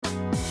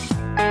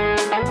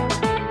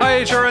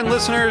HRN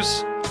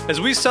listeners.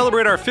 As we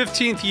celebrate our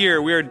 15th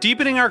year, we are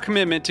deepening our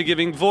commitment to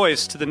giving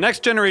voice to the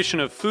next generation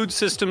of food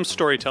systems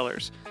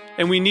storytellers,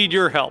 and we need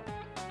your help.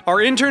 Our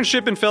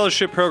internship and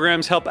fellowship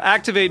programs help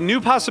activate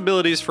new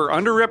possibilities for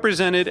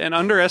underrepresented and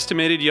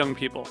underestimated young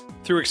people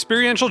through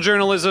experiential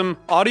journalism,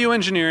 audio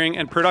engineering,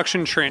 and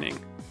production training.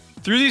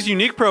 Through these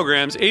unique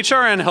programs,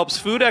 HRN helps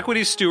food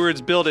equity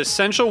stewards build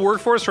essential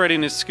workforce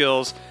readiness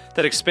skills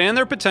that expand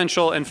their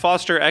potential and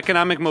foster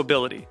economic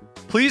mobility.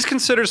 Please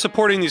consider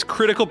supporting these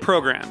critical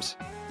programs.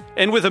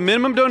 And with a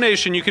minimum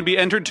donation, you can be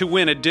entered to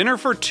win a dinner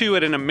for two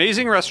at an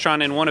amazing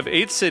restaurant in one of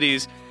 8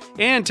 cities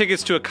and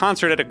tickets to a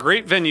concert at a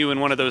great venue in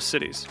one of those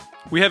cities.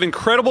 We have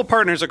incredible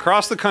partners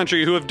across the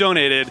country who have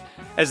donated,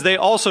 as they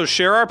also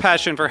share our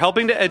passion for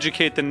helping to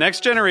educate the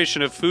next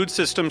generation of food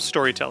systems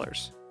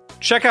storytellers.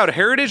 Check out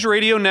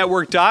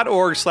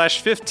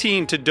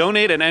heritageradionetwork.org/15 to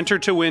donate and enter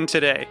to win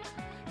today.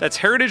 That's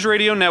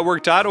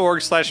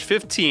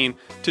heritageradionetwork.org/15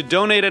 to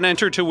donate and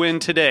enter to win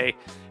today.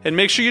 And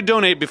make sure you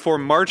donate before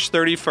March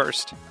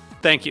 31st.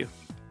 Thank you.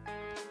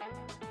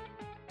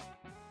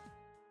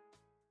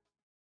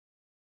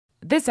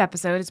 This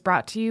episode is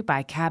brought to you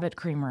by Cabot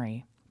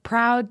Creamery,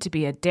 proud to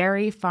be a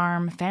dairy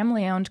farm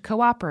family-owned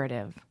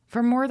cooperative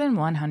for more than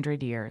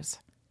 100 years.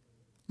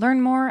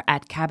 Learn more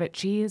at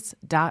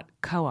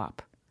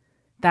cabotcheese.coop.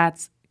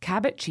 That's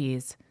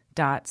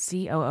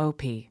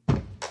cabotcheese.coop.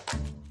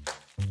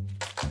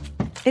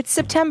 It's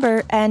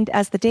September, and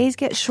as the days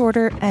get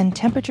shorter and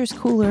temperatures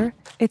cooler,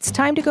 it's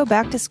time to go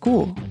back to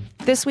school.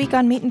 This week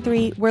on Meat and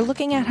Three, we're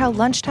looking at how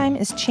lunchtime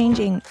is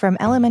changing from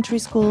elementary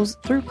schools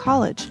through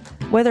college,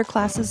 whether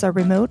classes are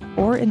remote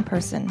or in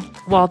person.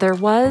 While there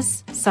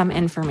was some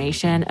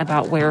information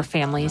about where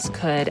families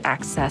could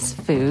access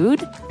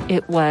food,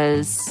 it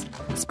was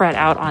spread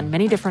out on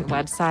many different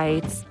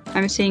websites.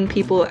 I'm seeing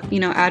people,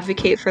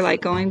 advocate for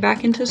going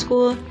back into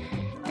school,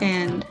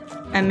 and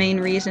a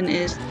main reason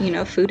is,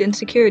 food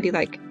insecurity.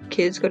 Like,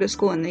 kids go to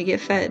school and they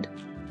get fed,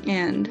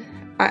 and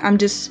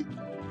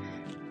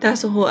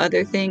that's a whole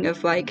other thing of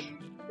fight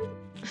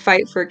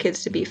for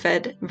kids to be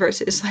fed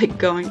versus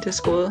going to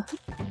school.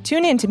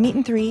 Tune in to Meat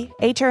and Three,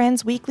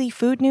 HRN's weekly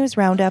food news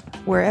roundup,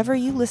 wherever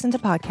you listen to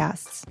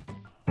podcasts.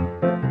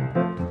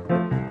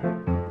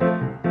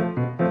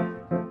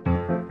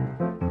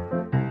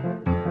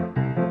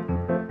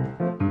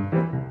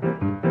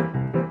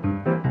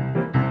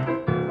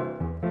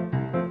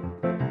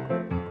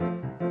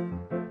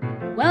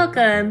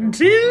 Welcome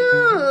to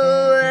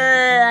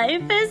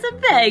Life is a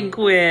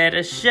Banquet,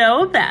 a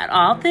show about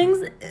all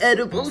things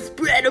edible,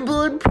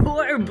 spreadable, and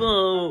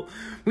pourable,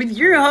 with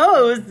your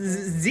hosts,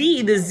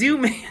 Z the Zoo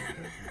Man,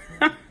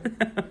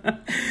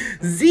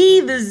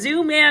 Z the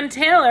Zoo Man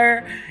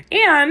Taylor,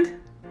 and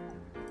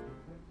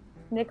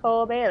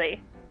Nicole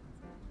Bailey.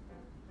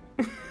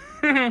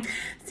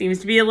 Seems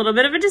to be a little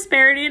bit of a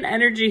disparity in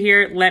energy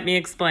here. Let me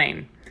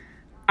explain.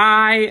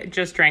 I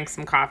just drank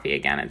some coffee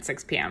again at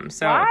 6 p.m.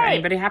 So Why? If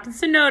anybody happens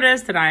to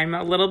notice that I'm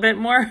a little bit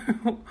more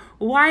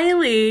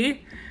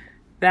wily,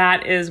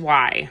 that is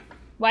why.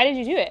 Why did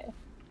you do it?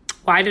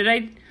 Why did I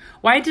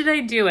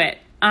do it?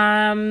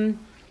 I'm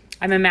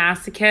a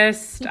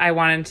masochist. I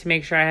wanted to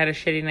make sure I had a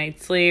shitty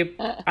night's sleep.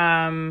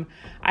 I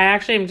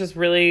actually am just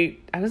I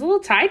was a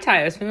little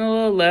tie-tie. I was feeling a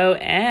little low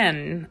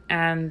N,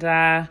 and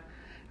I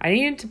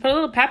needed to put a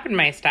little pep in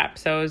my step.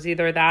 So it was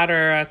either that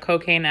or a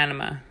cocaine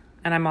enema.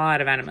 And I'm all out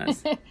of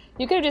enemas.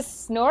 You could have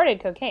just snorted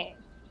cocaine.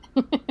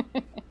 I'm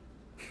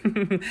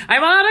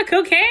all out of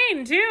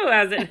cocaine, too,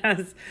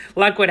 as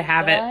luck would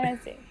have it. I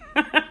see.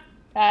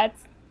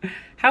 That's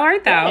How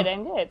art thou? good.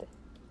 I'm good.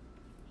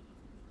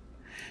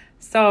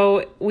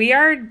 So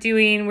we're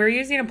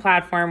using a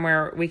platform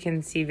where we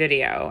can see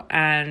video.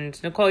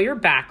 And Nicole, you're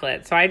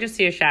backlit. So I just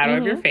see a shadow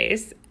of your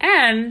face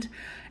and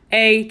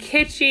a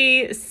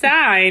kitschy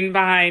sign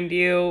behind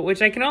you,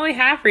 which I can only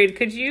half read.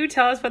 Could you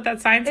tell us what that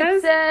sign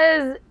says? It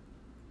says,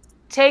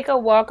 "Take a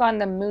walk on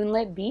the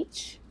moonlit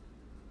beach."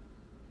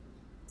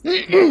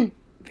 Very Is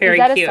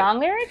that cute. a song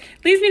lyric?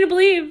 Leads me to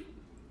believe,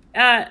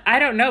 I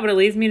don't know, but it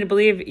leads me to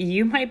believe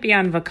you might be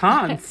on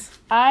vacances.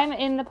 I'm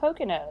in the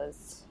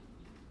Poconos.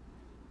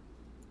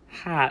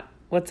 Hot.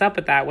 What's up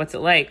with that? What's it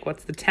like?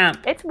 What's the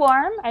temp? It's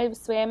warm. I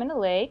swam in a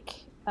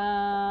lake.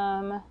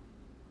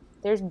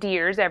 There's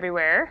deers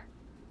everywhere.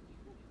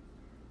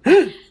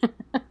 They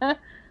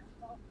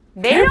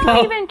Careful.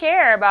 don't even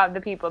care about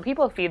the people.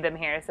 People feed them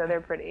here, so they're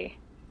pretty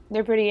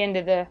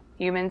into the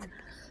humans.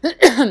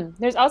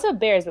 There's also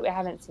bears, but we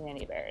haven't seen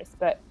any bears.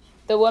 But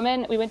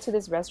we went to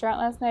this restaurant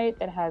last night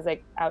that has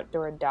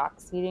outdoor dock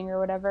seating or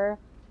whatever,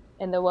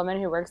 and the woman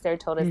who works there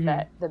told us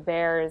that the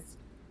bears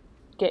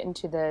get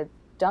into the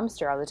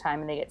dumpster all the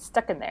time and they get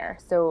stuck in there.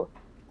 So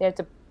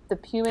the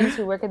humans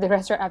who work at the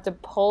restaurant have to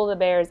pull the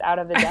bears out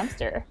of the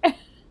dumpster.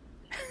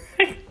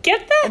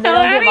 Get the hell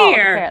out of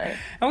here! Apparently.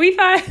 And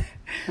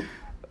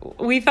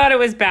we thought it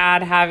was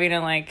bad having to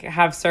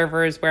have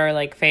servers wear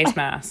face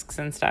masks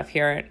and stuff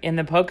here in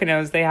the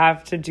Poconos. They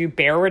have to do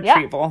bear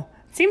retrieval. Yeah.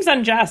 It seems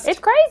unjust. It's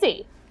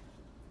crazy.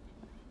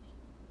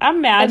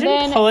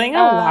 Imagine pulling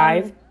a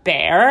live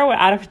bear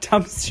out of a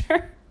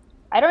dumpster.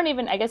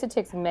 I guess it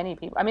takes many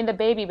people. I mean, the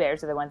baby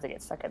bears are the ones that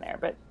get stuck in there,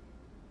 but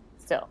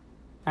still.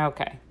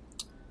 Okay.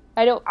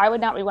 I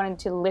would not be wanting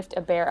to lift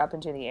a bear up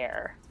into the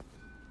air.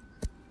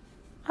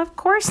 Of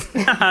course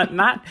not.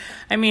 Not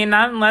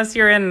unless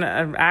you're in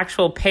an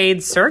actual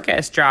paid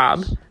circus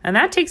job. And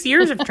that takes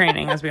years of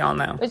training, as we all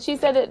know. But she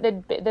said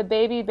that the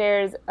baby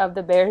bears of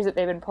the bears that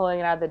they've been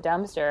pulling out of the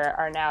dumpster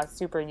are now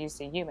super used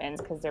to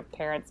humans because their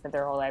parents spent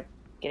their whole life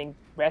getting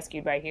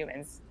rescued by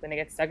humans when they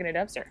get stuck in a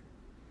dumpster.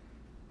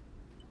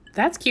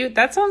 That's cute.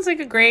 That sounds like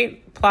a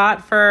great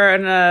plot for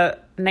a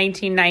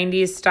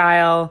 1990s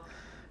style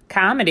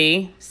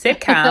comedy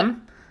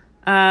sitcom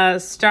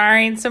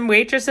starring some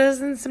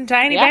waitresses and some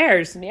tiny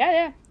bears.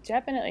 Yeah,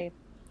 definitely.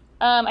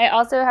 I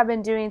also have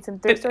been doing some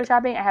thrift store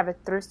shopping. I have a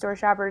thrift store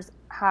shoppers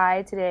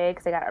high today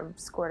because I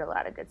scored a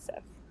lot of good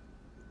stuff.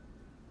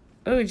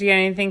 Oh, did you get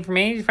anything for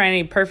me? Did you find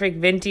any perfect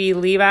venti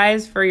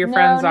Levi's for your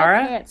friend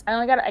Zara? No pants.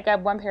 I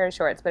got one pair of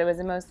shorts, but it was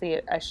mostly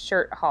a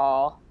shirt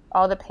haul.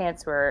 All the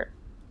pants were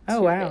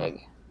too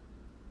big.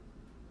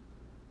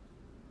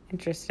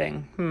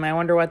 Interesting. I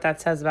wonder what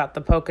that says about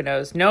the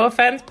Poconos. No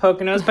offense,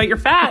 Poconos, but you're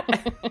fat.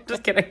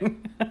 Just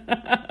kidding.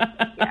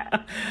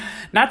 Yeah.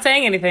 Not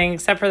saying anything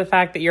except for the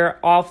fact that you're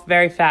all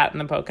very fat in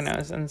the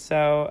Poconos. And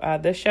so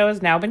this show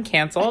has now been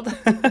canceled.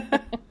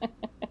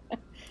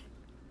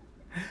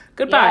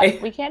 Goodbye.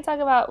 Yeah, we can't talk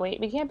about weight.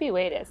 We can't be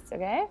weightists,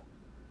 okay?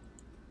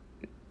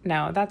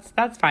 No,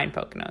 that's fine,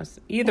 Poconos.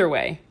 Either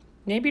way,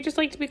 maybe you just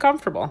like to be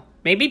comfortable.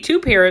 Maybe two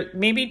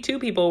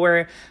people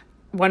wear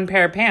one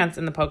pair of pants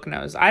in the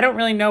Poconos. I don't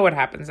really know what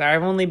happens there.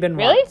 I've only been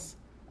once.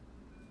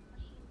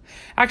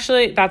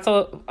 Actually, that's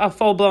a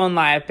full-blown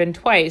lie. I've been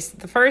twice.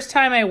 The first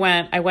time I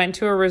went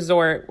to a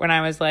resort when I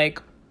was like,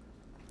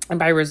 and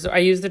by resort, I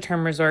use the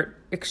term resort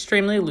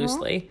extremely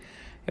loosely.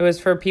 It was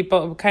for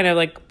people, kind of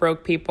like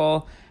broke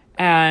people.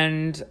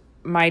 And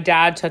my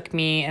dad took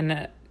me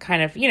and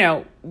kind of,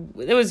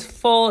 it was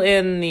full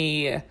in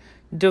the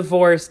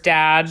divorced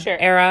dad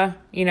era,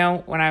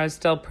 when I was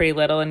still pretty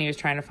little and he was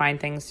trying to find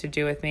things to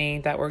do with me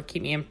that would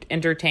keep me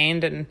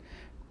entertained and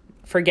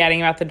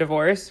forgetting about the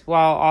divorce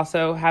while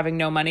also having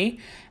no money.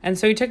 And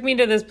so he took me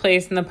to this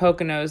place in the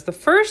Poconos. The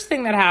first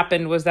thing that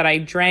happened was that I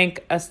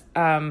drank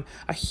a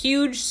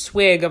huge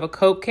swig of a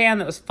Coke can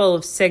that was full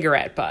of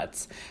cigarette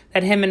butts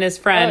that him and his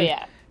friend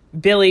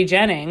Billy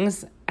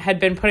Jennings had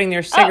been putting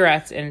their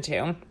cigarettes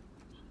into.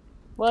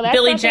 Well, that's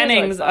Billy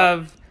Jennings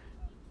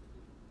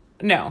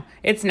No,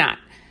 it's not.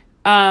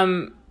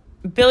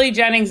 Billy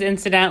Jennings,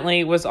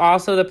 incidentally, was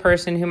also the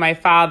person who my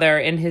father,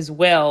 in his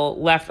will,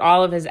 left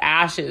all of his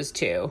ashes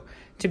to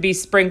be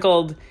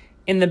sprinkled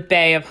in the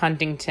Bay of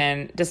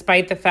Huntington,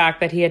 despite the fact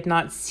that he had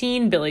not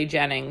seen Billy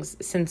Jennings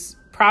since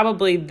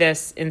probably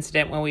this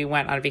incident when we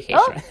went on vacation.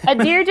 Oh, a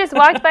deer just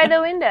walked by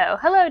the window.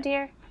 Hello,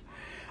 deer.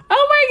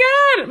 Oh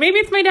my God. Maybe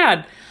it's my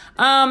dad.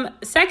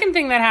 Second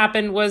thing that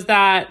happened was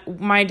that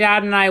my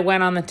dad and I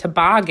went on the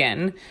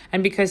toboggan,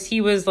 and because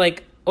he was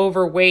like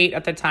overweight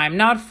at the time,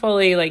 not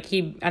fully, like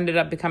he ended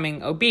up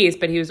becoming obese,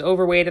 but he was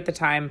overweight at the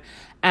time,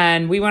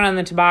 and we went on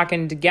the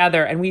toboggan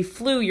together and we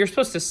flew. You're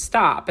supposed to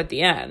stop at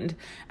the end,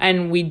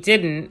 and we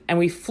didn't, and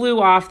we flew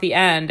off the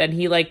end, and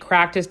he like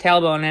cracked his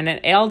tailbone and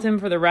it ailed him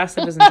for the rest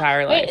of his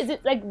entire life. Wait, is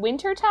it like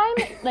winter time?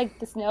 Like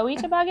the snowy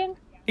toboggan?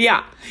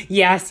 Yeah.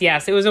 Yes.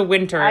 It was a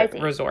winter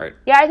resort.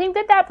 Yeah, I think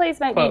that place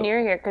might be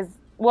near here because,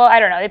 well, I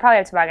don't know. They probably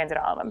have toboggans at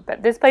all of them.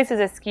 But this place is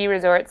a ski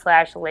resort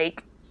 /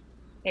 lake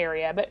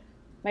area. But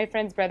my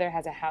friend's brother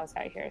has a house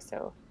out here,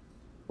 so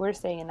we're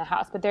staying in the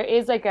house. But there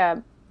is like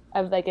a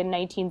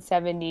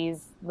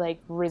 1970s like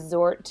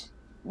resort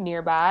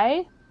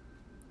nearby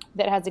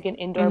that has like an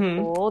indoor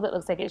pool that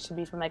looks like it should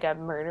be from like a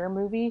murder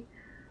movie.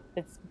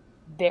 It's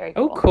very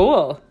cool. Oh,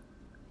 cool.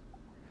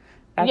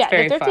 That's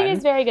very the thrifting fun.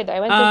 is very good. I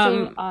went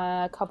thrifting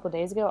a couple of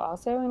days ago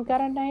also and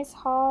got a nice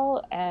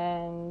haul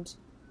and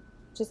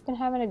just been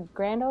having a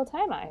grand old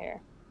time out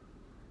here.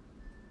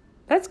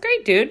 That's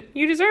great, dude.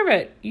 You deserve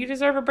it. You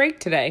deserve a break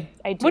today.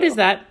 I do. What is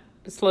that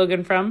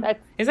slogan from?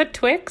 Is that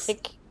Twix?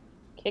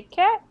 Kit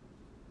Kat?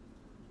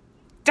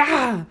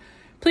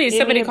 Please,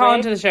 somebody call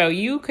into the show.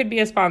 You could be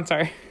a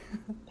sponsor.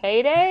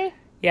 Payday?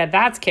 Yeah,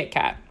 that's Kit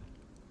Kat.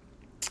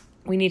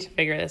 We need to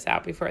figure this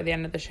out before the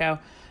end of the show.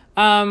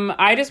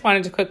 I just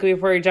wanted to quickly,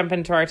 before we jump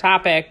into our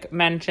topic,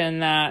 mention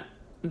that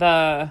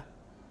the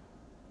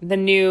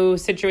new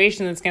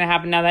situation that's going to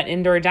happen now that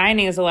indoor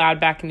dining is allowed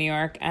back in New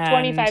York. And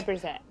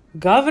 25%.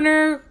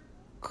 Governor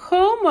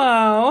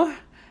Cuomo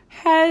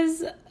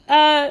has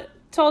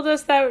told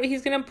us that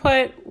he's going to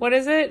put,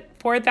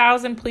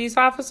 4,000 police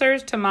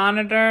officers to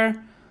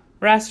monitor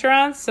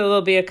restaurants. So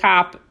there'll be a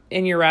cop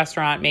in your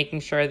restaurant making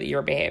sure that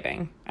you're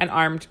behaving. An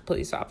armed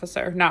police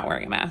officer, not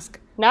wearing a mask.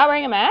 Not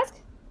wearing a mask?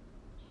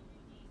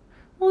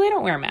 Well, they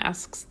don't wear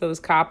masks, those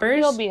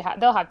coppers. They'll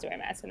have to wear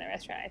masks in the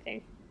restaurant, I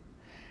think.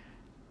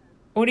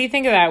 What do you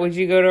think of that? Would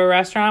you go to a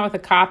restaurant with a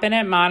cop in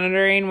it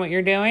monitoring what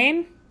you're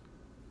doing?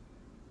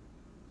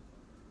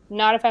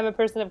 Not if I'm a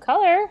person of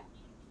color.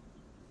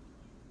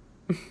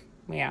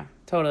 Yeah,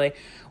 totally.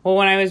 Well,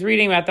 when I was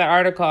reading about that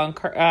article,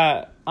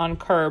 on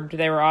Curbed,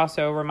 they were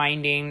also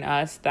reminding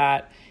us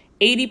that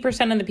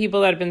 80% of the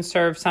people that have been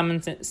served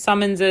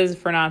summonses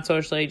for not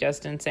socially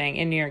distancing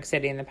in New York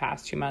City in the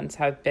past 2 months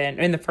have been,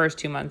 in the first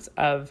 2 months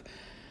of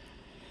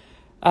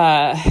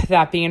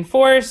that being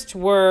enforced,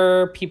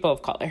 were people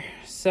of color.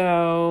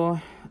 So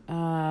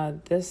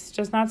this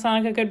does not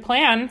sound like a good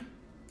plan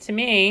to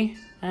me,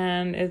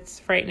 and it's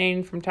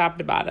frightening from top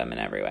to bottom in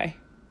every way.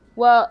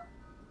 Well,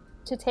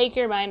 to take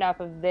your mind off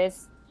of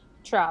this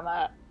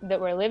trauma that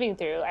we're living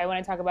through, I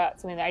want to talk about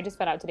something that I just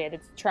found out today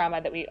that's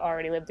trauma that we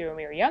already lived through when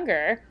we were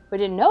younger, but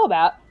didn't know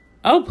about.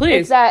 Oh,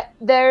 please. It's that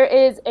there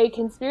is a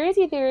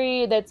conspiracy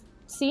theory that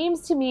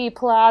seems to me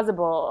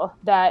plausible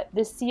that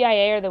the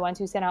CIA are the ones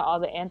who sent out all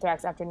the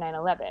anthrax after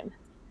 9/11.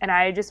 And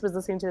I just was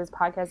listening to this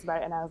podcast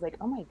about it, and I was like,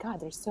 oh my God,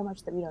 there's so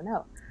much that we don't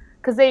know.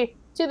 Because they,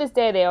 to this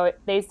day,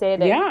 they say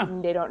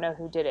that they don't know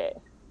who did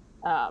it.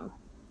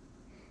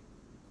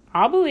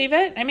 I'll believe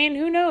it. I mean,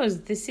 who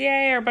knows? The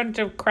CIA are a bunch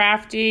of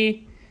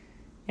crafty,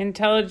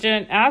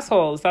 intelligent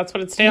assholes. That's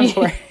what it stands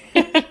for.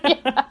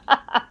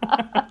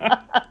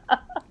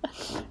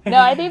 No,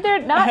 I think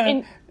they're not.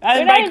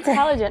 They're not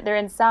intelligent.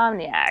 They're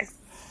insomniacs.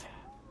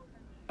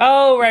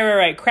 Oh,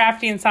 right.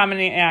 Crafty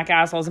insomniac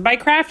assholes. And by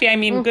crafty, I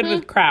mean good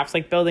with crafts,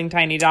 like building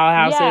tiny doll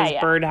houses,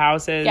 bird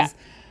houses,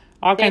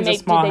 all kinds of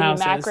small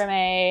houses.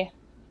 Macrame.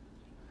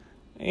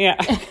 Yeah.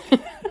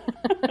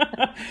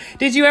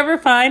 Did you ever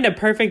find a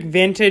perfect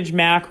vintage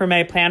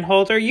macrame plant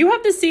holder? You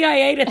have the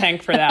CIA to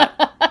thank for that.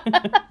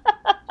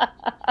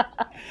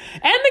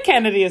 And the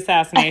Kennedy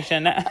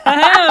assassination.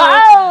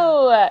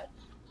 Oh!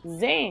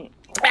 Zing.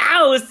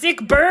 Ow,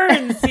 sick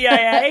burn,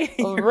 CIA.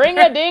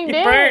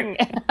 Ring-a-ding-ding. Burn.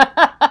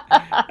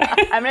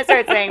 I'm going to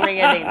start saying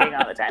ring-a-ding-ding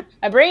all the time.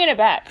 I'm bringing it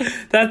back.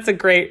 That's a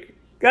great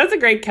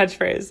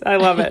catchphrase. I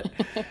love it.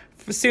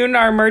 Soon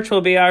our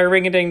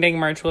ring-a-ding-ding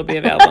merch will be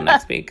available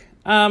next week.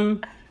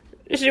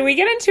 Should we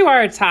get into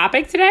our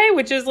topic today,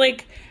 which is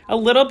like a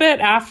little bit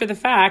after the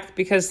fact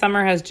because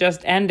summer has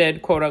just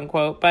ended, quote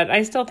unquote, but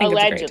I still think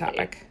Allegedly. It's a great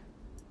topic.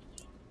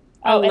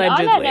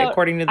 Allegedly, note,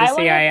 according to the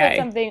CIA. I want to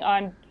put something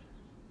on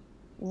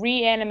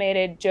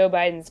reanimated Joe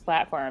Biden's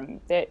platform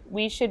that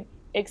we should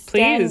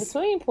extend the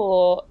swimming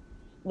pool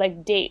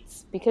like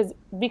dates because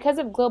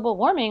of global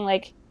warming,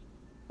 like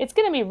it's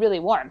going to be really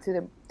warm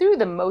through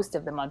the most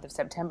of the month of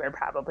September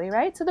probably,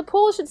 right? So the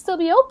pool should still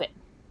be open.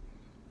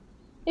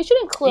 It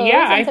shouldn't close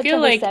on September feel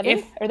like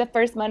 7th or the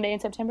first Monday in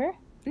September.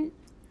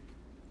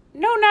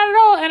 No, not at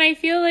all. And I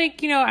feel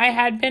like, I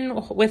had been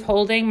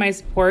withholding my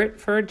support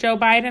for Joe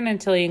Biden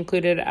until he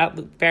included at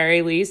the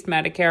very least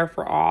Medicare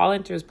for all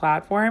into his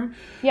platform.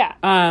 Yeah.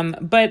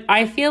 But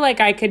I feel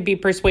like I could be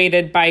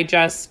persuaded by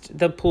just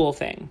the pool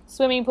thing.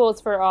 Swimming pools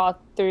for all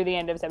through the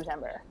end of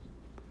September.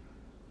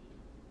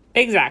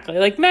 Exactly.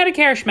 Like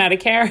Medicare,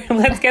 schmedicare.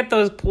 Let's get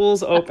those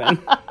pools open.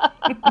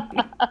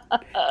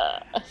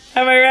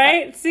 Am I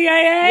right,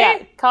 CIA?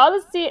 Yeah. Call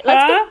the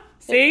CIA.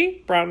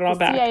 See? Brought it all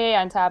back. CIA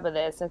on top of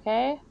this,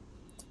 okay?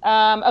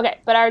 Okay,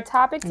 but our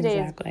topic today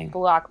is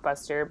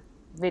Blockbuster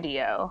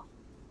video.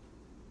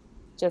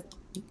 Just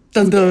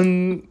dun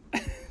dun.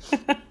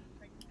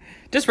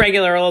 Just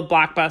regular old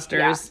blockbusters.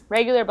 Yeah,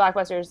 regular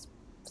blockbusters.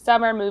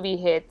 Summer movie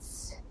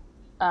hits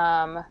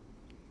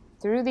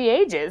through the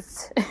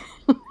ages.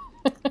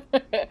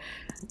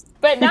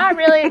 But not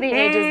really the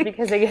ages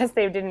because I guess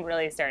they didn't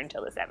really start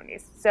until the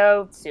 70s.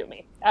 So sue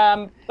me.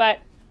 But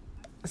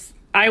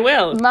I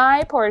will.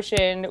 My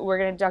portion, we're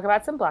going to talk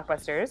about some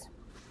blockbusters.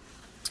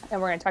 And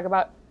we're going to talk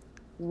about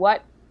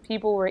what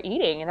people were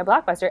eating in a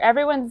blockbuster.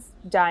 Everyone's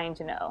dying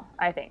to know,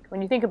 I think.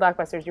 When you think of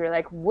blockbusters, you're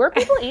like, were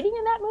people eating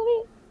in that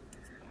movie?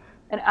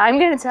 And I'm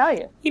going to tell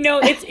you.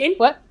 It's in...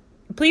 What?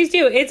 Please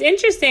do. It's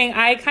interesting.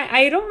 I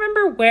don't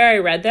remember where I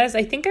read this.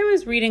 I think I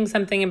was reading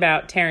something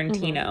about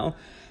Tarantino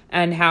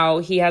and how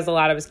he has a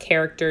lot of his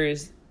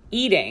characters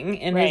eating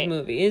in his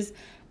movies.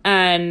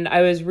 And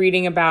I was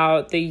reading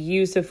about the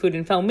use of food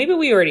in film. Maybe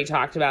we already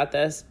talked about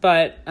this,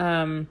 but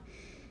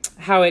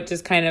how it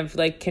just kind of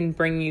like can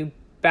bring you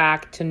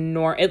back to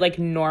it like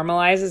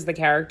normalizes the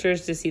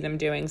characters to see them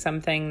doing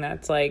something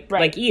that's like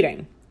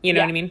eating. You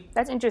know what I mean?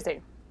 That's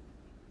interesting.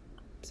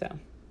 So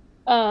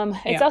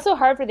it's also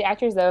hard for the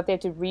actors though if they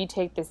have to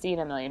retake the scene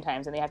a million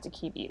times and they have to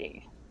keep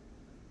eating.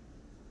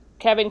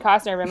 Kevin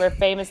Costner, remember,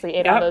 famously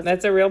ate all those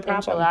that's a real problem.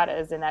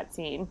 enchiladas in that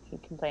scene. He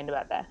complained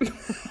about that.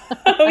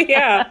 Oh,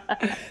 yeah.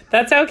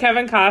 That's how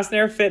Kevin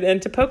Costner fit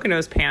into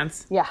Pocono's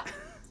pants. Yeah.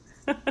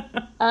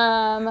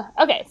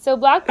 Okay, so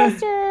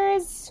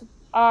blockbusters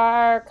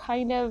are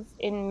kind of,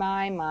 in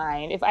my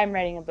mind, if I'm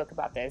writing a book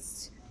about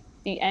this,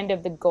 the end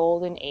of the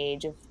golden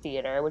age of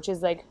theater, which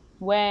is like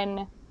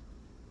when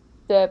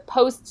the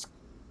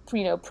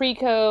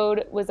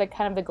pre-code was like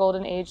kind of the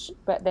golden age,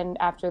 but then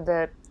after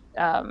the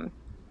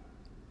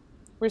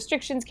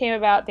restrictions came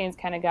about, things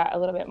kind of got a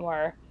little bit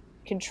more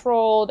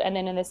controlled. And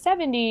then in the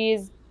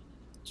 70s,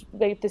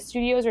 like the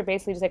studios were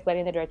basically just like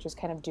letting the directors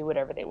kind of do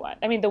whatever they want.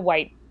 I mean, the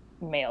white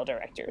male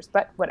directors,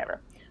 but whatever.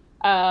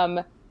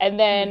 And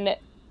then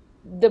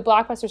the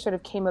Blockbuster sort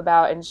of came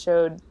about and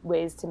showed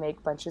ways to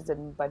make bunches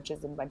and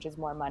bunches and bunches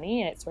more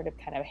money, and it sort of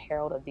kind of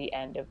heralded the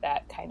end of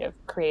that kind of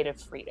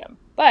creative freedom.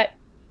 But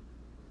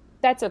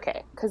that's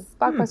okay, because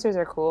Blockbusters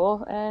are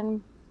cool,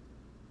 and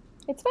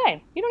it's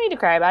fine. You don't need to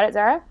cry about it,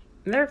 Zara.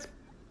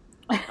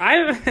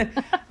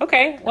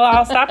 Okay, well,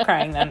 I'll stop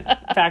crying then.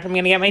 In fact, I'm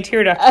going to get my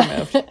tear ducts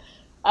removed.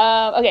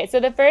 Okay, so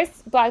the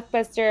first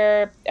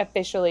Blockbuster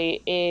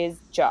officially is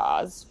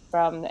Jaws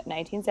from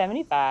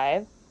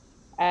 1975.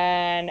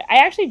 And I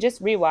actually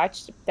just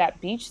rewatched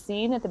that beach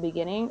scene at the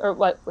beginning,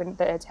 when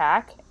the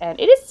attack, and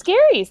it is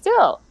scary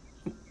still.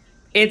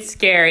 It's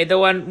scary. The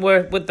one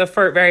with the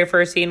very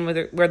first scene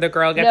where the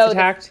girl gets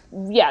attacked?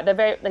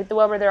 The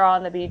one where they're all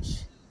on the beach,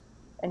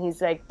 and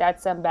he's like,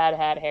 "That's some bad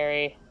hat,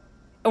 Harry."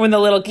 When the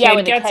little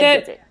kid gets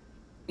it?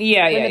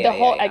 Yeah,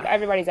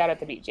 everybody's out at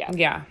the beach, yeah.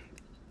 Yeah.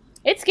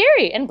 It's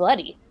scary and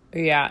bloody.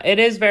 Yeah, it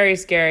is very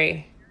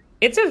scary.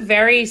 It's a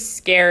very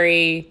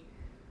scary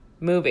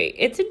movie.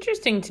 It's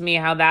interesting to me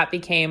how that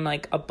became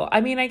like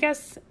I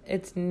guess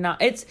it's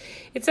not. It's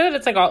said that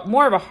it's like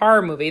more of a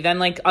horror movie than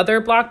like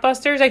other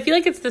blockbusters. I feel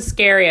like it's the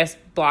scariest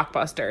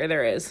blockbuster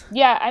there is.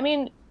 Yeah, I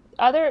mean,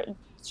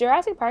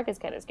 Jurassic Park is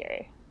kind of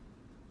scary.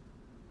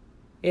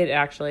 It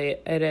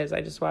is.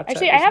 I just watched.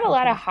 Actually, I have a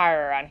lot of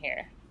horror on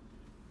here.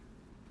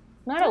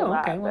 Not a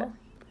lot. Okay, well,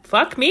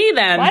 fuck me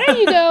then. Why don't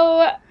you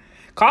go?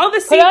 Call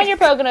the Put on your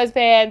Poconos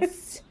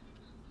pants.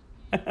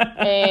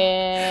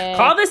 And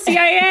call the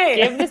CIA.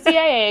 Give the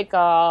CIA a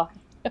call.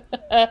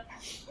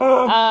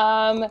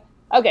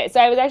 Okay,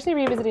 so I was actually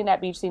revisiting that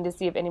beach scene to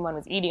see if anyone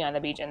was eating on the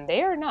beach, and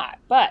they are not.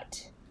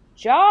 But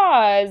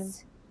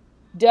Jaws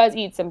does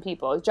eat some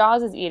people.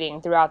 Jaws is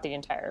eating throughout the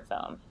entire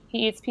film.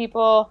 He eats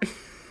people.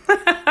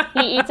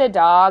 He eats a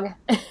dog.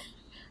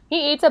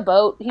 He eats a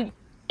boat.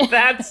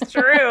 That's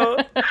true.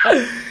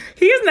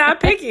 He's not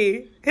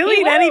picky. He'll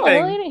eat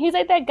anything. He's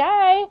like that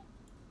guy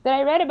that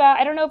I read about.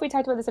 I don't know if we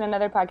talked about this in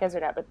another podcast or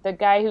not, but the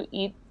guy who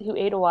ate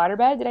a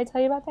waterbed. Did I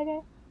tell you about that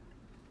guy?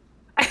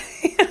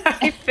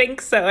 I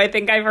think so. I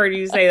think I've heard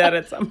you say that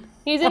at some point.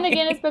 He's in the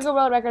Guinness Book of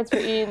World Records for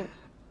eating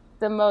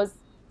the most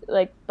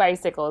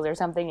bicycles or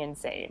something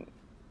insane.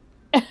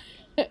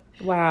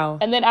 Wow.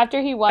 And then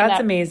after he won that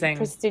amazing.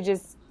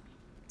 Prestigious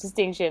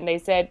distinction, they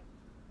said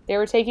they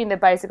were taking the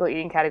bicycle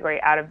eating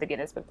category out of the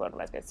Guinness Book of World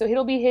Records. So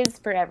it'll be his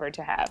forever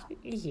to have.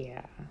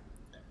 Yeah.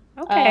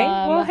 Okay.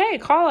 Well, hey,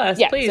 call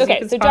us, please.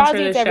 Okay, so Jaws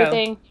eats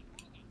everything.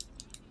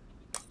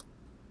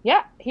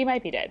 Yeah, he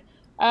might be dead.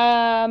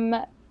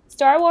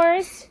 Star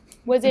Wars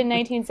was in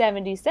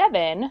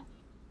 1977.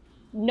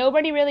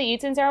 Nobody really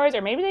eats in Star Wars,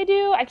 or maybe they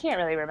do. I can't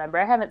really remember.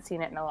 I haven't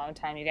seen it in a long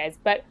time, you guys.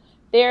 But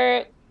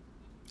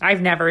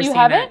I've never seen it. You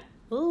haven't?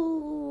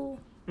 Ooh.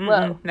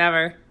 Well,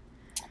 never.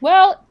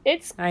 Well,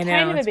 it's kind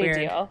of a big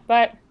deal,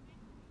 but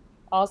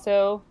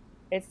also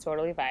it's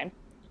totally fine.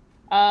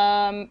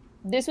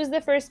 This was the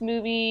first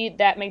movie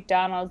that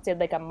McDonald's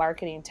did a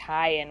marketing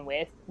tie-in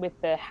with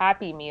the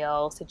Happy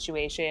Meal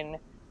situation,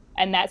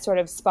 and that sort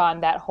of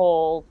spawned that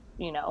whole,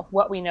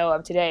 what we know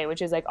of today,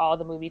 which is all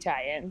the movie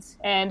tie-ins.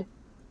 And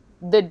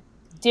the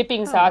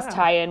dipping sauce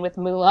tie-in with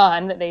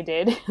Mulan that they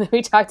did, that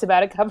we talked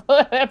about a couple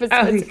of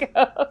episodes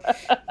ago.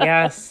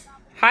 Yes.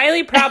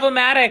 Highly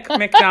problematic,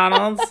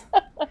 McDonald's.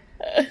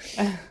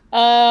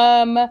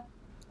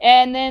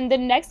 And then the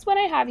next one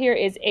I have here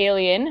is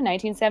Alien,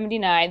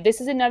 1979. This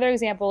is another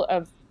example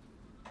of,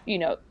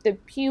 the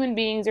human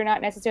beings are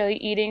not necessarily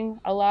eating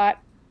a lot,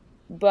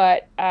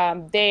 but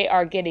they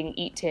are getting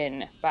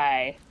eaten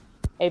by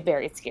a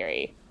very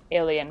scary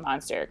alien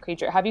monster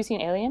creature. Have you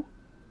seen Alien?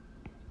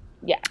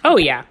 Yeah. Oh,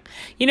 yeah.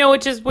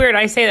 Which is weird.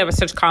 I say that with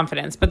such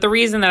confidence, but the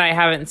reason that I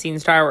haven't seen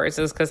Star Wars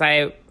is because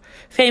I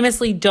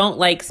famously don't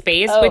like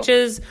space, which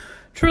is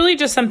truly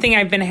just something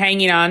I've been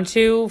hanging on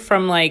to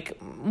from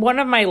one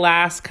of my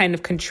last kind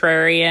of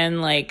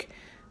contrarian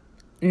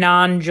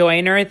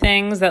non-joiner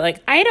things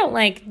that I don't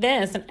like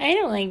this and I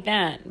don't like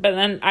that. But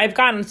then I've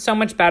gotten so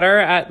much better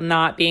at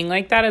not being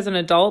like that as an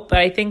adult. But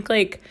I think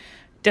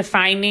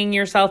defining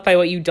yourself by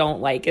what you don't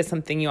like is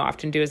something you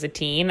often do as a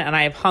teen. And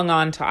I've hung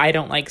on to I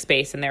don't like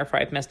space, and therefore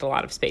I've missed a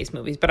lot of space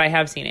movies. But I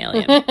have seen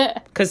Alien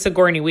because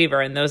Sigourney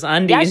Weaver in those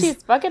undies. Yeah,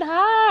 she's fucking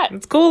hot.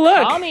 It's a cool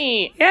look. Call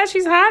me. Yeah,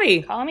 she's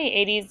hottie. Call me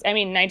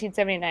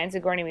 1979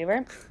 Sigourney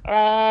Weaver.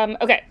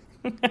 Okay.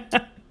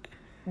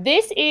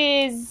 This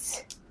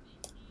is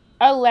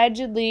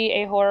allegedly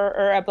a horror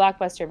or a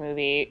blockbuster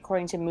movie,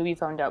 according to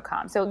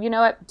MoviePhone.com. So you know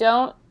what?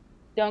 Don't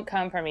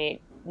come for me,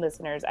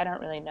 listeners. I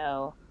don't really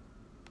know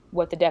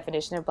what the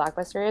definition of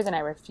blockbuster is, and I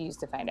refuse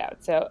to find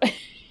out. So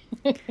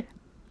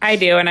I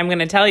do, and I'm going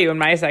to tell you in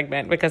my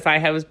segment because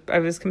I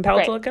was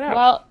compelled to look it up.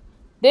 Well,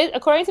 this,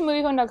 according to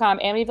MoviePhone.com,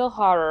 Amityville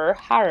Horror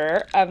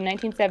of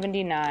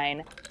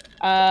 1979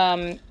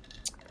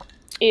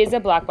 is a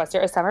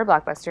blockbuster, a summer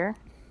blockbuster.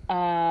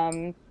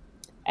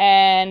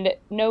 And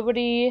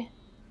nobody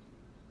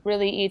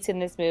really eats in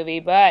this movie,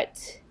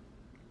 but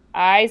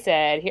I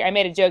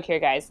made a joke here,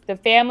 guys. The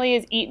family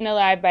is eaten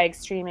alive by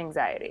extreme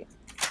anxiety.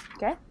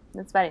 Okay?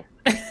 That's funny.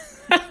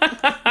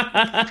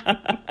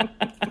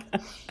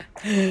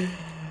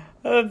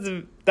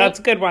 That's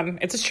a good one.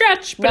 It's a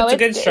stretch, but it's a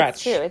good stretch.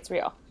 It's true. It's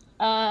real.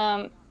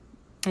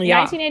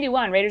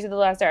 1981, Raiders of the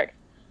Lost Ark.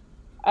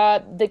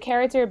 The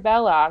character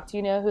Belloc, do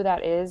you know who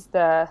that is?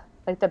 The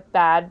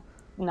bad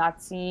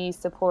Nazi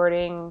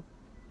supporting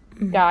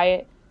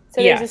guy.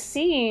 So there's a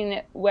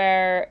scene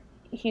where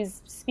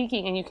he's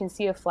speaking and you can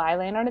see a fly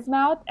land on his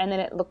mouth, and then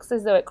it looks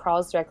as though it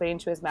crawls directly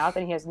into his mouth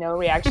and he has no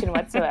reaction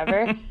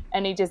whatsoever,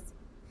 and he just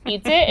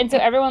eats it. And so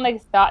everyone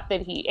thought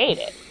that he ate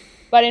it.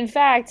 But in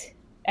fact,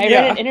 I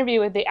read an interview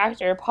with the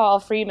actor Paul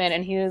Freeman,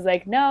 and he was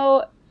like,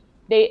 no,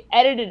 they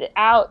edited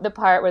out the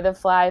part where the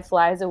fly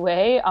flies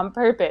away on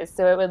purpose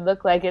so it would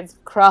look like it's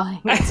crawling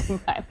into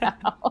my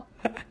mouth.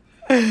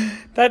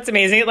 That's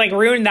amazing. It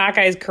ruined that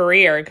guy's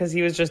career because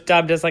he was just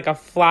dubbed as a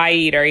fly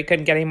eater. He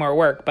couldn't get any more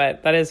work,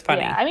 but that is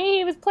funny. Yeah, I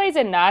mean, he plays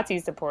a Nazi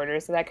supporter,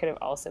 so that could have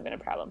also been a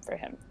problem for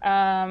him.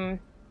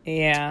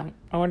 Yeah,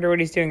 I wonder what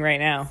he's doing right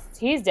now.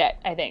 He's dead,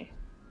 I think.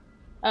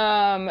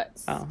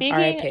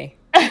 R.I.P.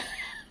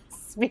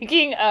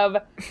 Speaking of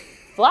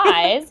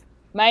flies,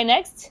 my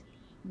next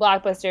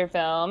blockbuster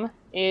film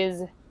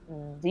is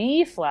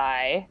The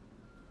Fly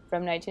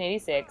from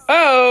 1986.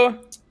 Oh!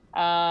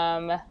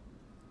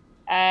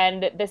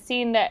 And the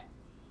scene that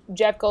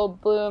Jeff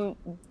Goldblum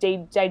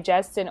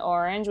digests an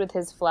orange with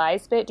his fly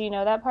spit, do you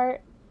know that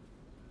part?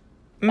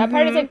 That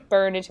part is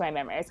burned into my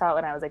memory. I saw it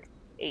when I was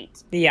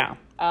 8. Yeah.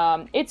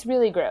 It's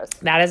really gross.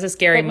 That is a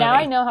scary movie. Now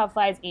I know how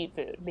flies eat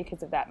food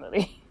because of that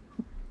movie.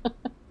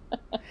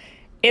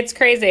 It's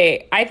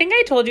crazy. I think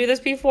I told you this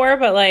before,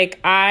 but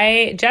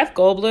Jeff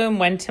Goldblum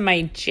went to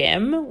my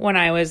gym when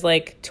I was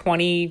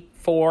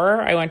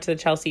 24. I went to the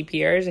Chelsea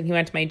Piers and he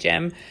went to my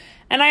gym.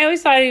 And I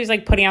always thought he was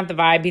putting out the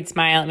vibe. He'd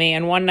smile at me.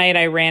 And one night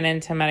I ran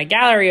into him at a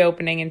gallery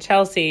opening in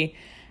Chelsea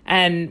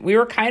and we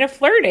were kind of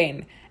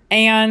flirting.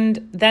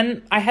 And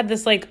then I had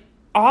this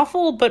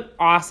awful but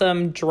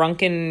awesome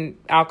drunken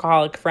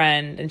alcoholic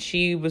friend, and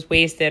she was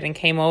wasted and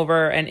came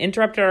over and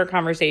interrupted our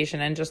conversation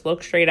and just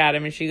looked straight at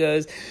him and she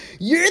goes,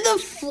 "You're the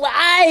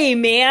Fly,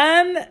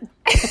 man."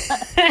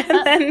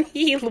 And then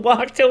he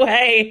walked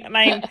away and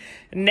I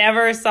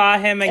never saw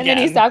him again. And then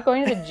he stopped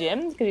going to the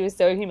gym because he was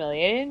so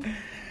humiliated.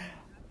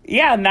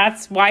 Yeah, and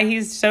that's why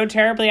he's so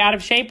terribly out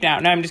of shape now.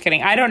 No, I'm just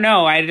kidding. I don't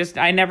know.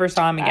 I never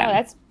saw him again.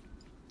 That's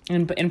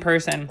in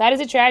person. That is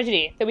a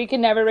tragedy that we can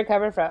never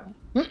recover from.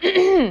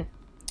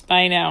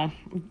 I know.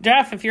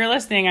 Jeff, if you're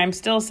listening, I'm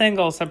still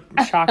single, so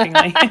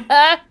shockingly.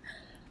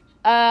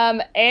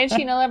 And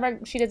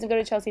she doesn't go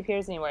to Chelsea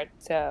Piers anymore,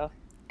 so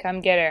come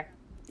get her.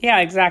 Yeah,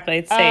 exactly.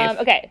 It's safe.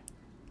 Okay.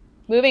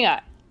 Moving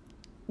on.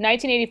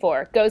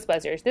 1984,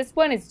 Ghostbusters. This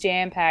one is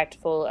jam-packed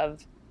full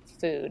of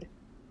food.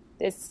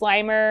 This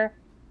Slimer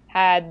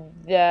had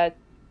the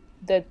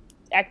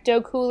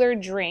Ecto Cooler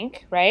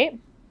drink, right?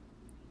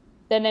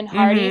 Then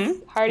Hardee's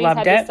Loved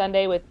had it. the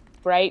sundae with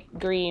bright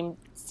green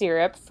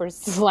syrup for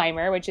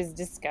Slimer, which is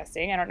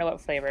disgusting. I don't know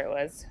what flavor it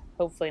was.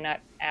 Hopefully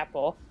not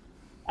apple.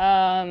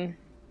 They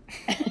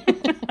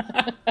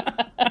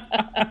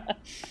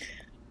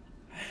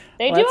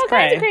do all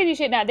kinds of crazy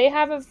shit now. They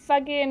have a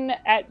fucking,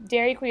 at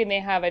Dairy Queen,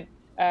 they have a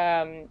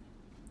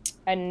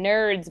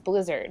Nerds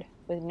Blizzard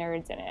with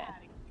nerds in it.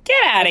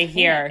 Get out of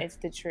here. It's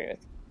the truth.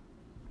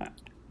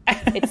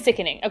 It's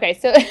sickening. Okay,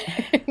 so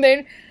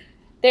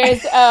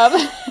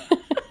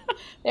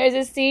there's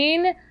a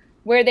scene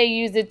where they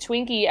use a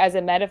Twinkie as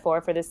a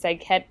metaphor for the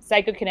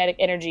psychokinetic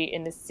energy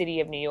in the city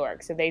of New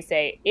York. So they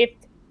say, if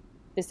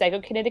the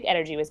psychokinetic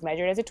energy was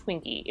measured as a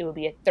Twinkie, it would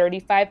be a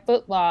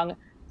 35-foot-long,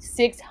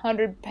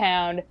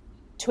 600-pound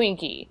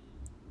Twinkie.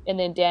 And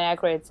then Dan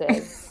Aykroyd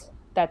says,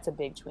 that's a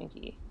big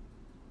Twinkie.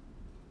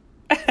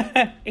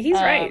 He's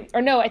right.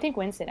 Or no, I think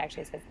Winston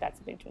actually says that's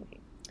a big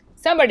Twinkie.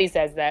 Somebody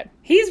says that.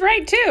 He's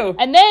right, too.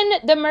 And then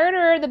the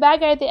murderer, the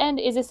bad guy at the end,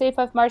 is a Stay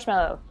Puft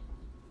Marshmallow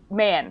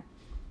Man.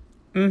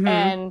 Mm-hmm.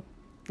 And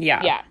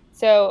yeah.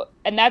 So,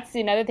 and that's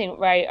another thing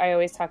where I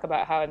always talk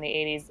about how in the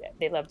 80s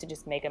they love to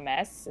just make a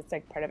mess. It's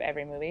part of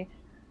every movie.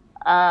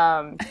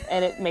 And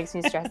it makes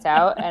me stressed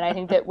out. And I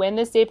think that when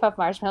the Stay Puft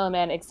Marshmallow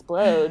Man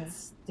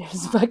explodes,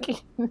 there's fucking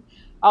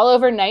all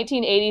over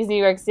 1980s New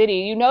York City.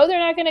 You know they're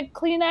not going to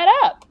clean that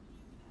up.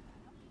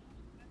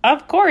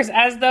 Of course,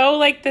 as though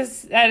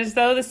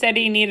the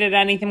city needed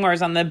anything more.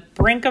 It's on the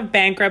brink of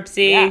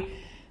bankruptcy. Yeah.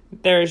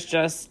 There's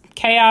just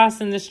chaos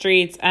in the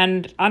streets,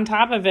 and on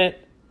top of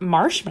it,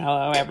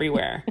 marshmallow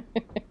everywhere.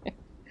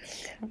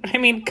 I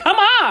mean, come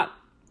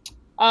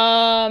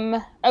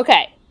on.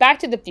 Okay, Back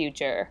to the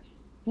Future,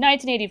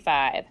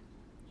 1985.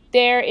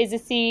 There is a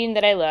scene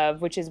that I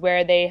love, which is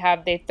where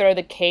they throw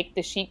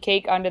the sheet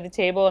cake onto the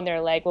table, and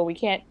they're like, well, we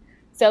can't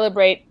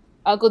celebrate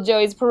Uncle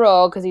Joey's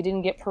parole because he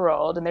didn't get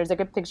paroled. And there's a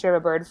picture of a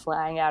bird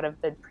flying out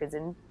of the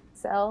prison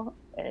cell,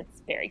 and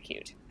it's very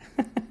cute.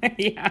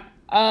 Yeah.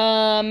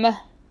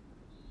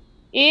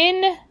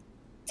 In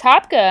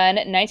Top Gun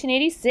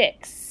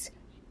 1986,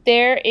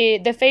 there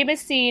is the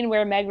famous scene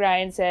where Meg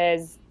Ryan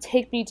says,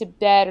 "Take me to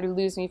bed or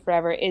lose me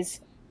forever," is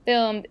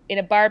filmed in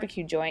a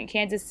barbecue joint,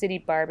 Kansas City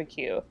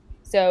Barbecue.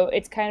 So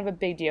it's kind of a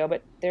big deal,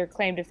 but their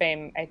claim to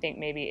fame, I think,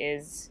 maybe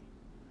is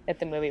that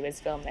the movie was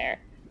filmed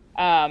there.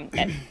 And,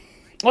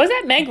 Was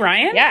that Meg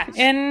Ryan? Yeah.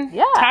 In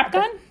Top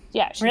Gun?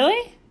 Yeah.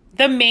 Really?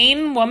 The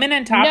main woman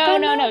in Top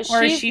Gun? No.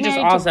 Or is she just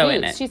also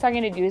in it? She's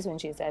talking to Goose when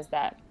she says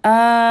that.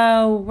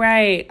 Oh,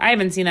 right. I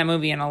haven't seen that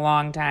movie in a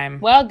long time.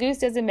 Well, Goose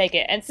doesn't make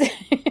it. And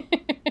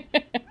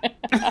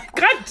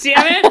God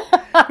damn it.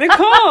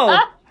 Nicole,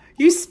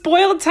 you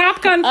spoiled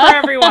Top Gun for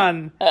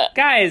everyone.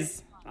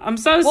 Guys, I'm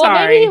so sorry.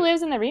 Well, maybe he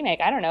lives in the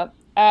remake. I don't know.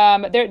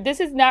 This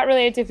is not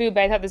related to food,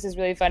 but I thought this was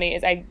really funny.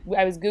 I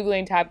was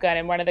Googling Top Gun,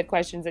 and one of the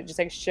questions that just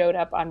like showed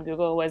up on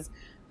Google was,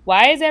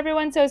 why is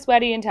everyone so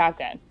sweaty in Top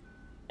Gun?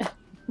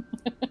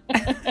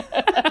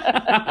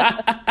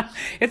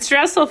 It's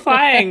stressful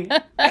flying.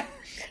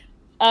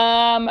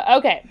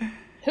 Okay.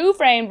 Who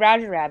Framed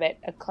Roger Rabbit?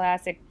 A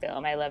classic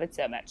film. I love it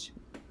so much.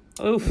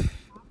 Oof.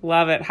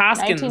 Love it.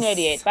 Hoskins.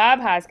 1988. Bob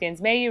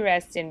Hoskins. May you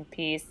rest in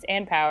peace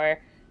and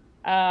power.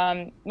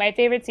 My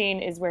favorite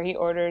scene is where he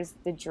orders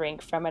the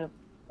drink from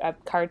a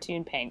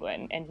cartoon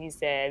penguin, and he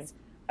says,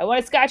 I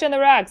want a scotch on the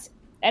rocks,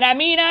 and I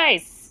mean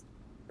ice.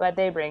 But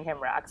they bring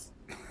him rocks.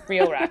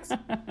 Real rocks.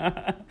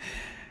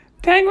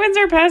 Penguins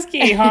are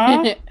pesky,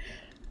 huh?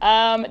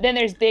 Then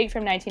there's Big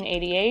from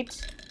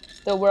 1988,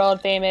 the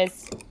world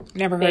famous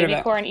Never heard baby of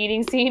it. corn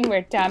eating scene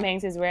where Tom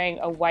Hanks is wearing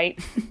a white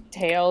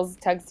tails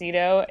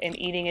tuxedo and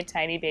eating a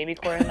tiny baby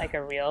corn like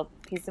a real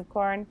piece of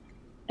corn.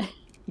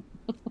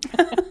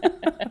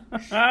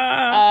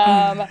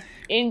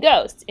 In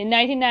Ghost, in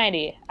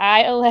 1990,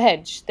 I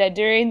allege that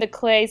during the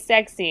clay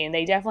sex scene,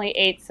 they definitely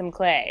ate some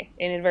clay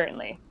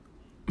inadvertently.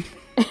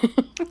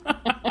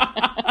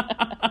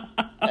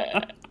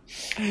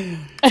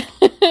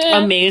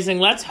 Amazing.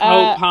 Let's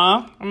hope,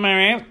 huh? Am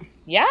I right?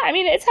 Yeah, I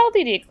mean, it's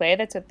healthy to eat clay.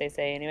 That's what they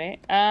say anyway.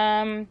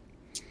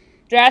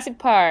 Jurassic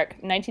Park,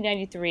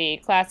 1993,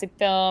 classic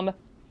film.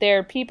 There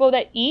are people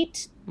that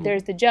eat.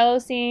 There's the Jell-O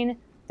scene,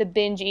 the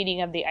binge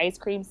eating of the ice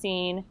cream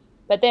scene.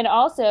 But then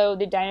also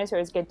the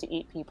dinosaurs get to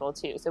eat people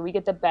too. So we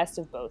get the best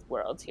of both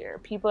worlds here.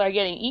 People are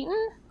getting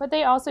eaten, but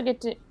they also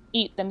get to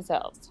eat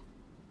themselves.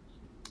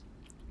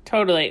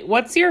 Totally.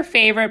 What's your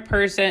favorite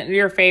person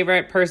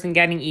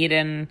getting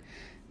eaten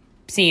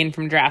scene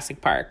from Jurassic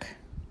Park?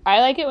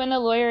 I like it when the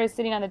lawyer is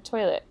sitting on the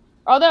toilet.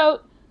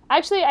 Although,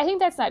 actually, I think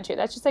that's not true.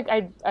 That's just like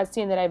a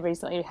scene that I've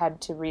recently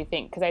had to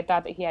rethink because I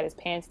thought that he had his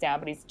pants down,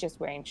 but he's just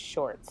wearing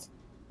shorts.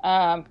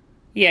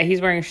 Yeah,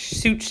 he's wearing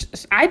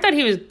suits. I thought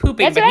he was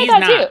pooping, That's but what I he's thought,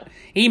 not. too.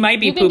 He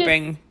might be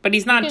pooping, but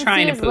he's not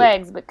trying to his poop.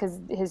 Legs because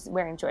he's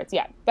wearing shorts.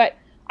 Yeah, but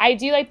I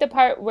do like the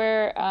part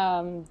where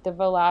the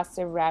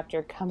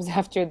Velociraptor comes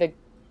after the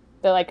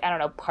like I don't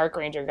know park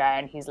ranger guy,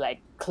 and he's like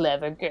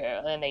clever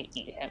girl, and they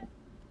eat him.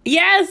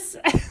 Yes.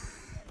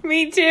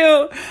 Me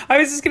too. I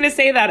was just going to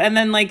say that. And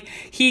then, like,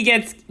 he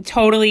gets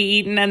totally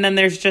eaten. And then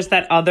there's just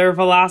that other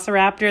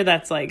velociraptor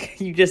that's,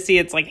 like, you just see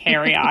its, like,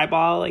 hairy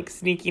eyeball, like,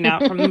 sneaking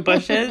out from the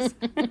bushes.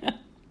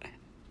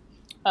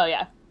 Oh,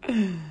 yeah.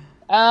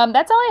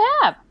 That's all I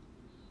have.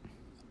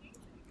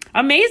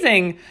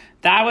 Amazing.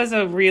 That was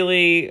a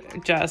really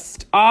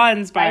just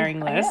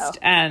awe-inspiring list.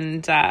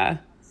 And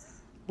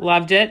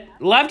loved it.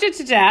 Loved it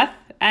to death.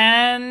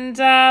 And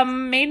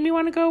made me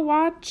want to go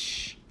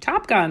watch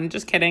Top Gun.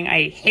 Just kidding.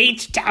 I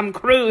hate Tom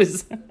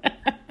Cruise.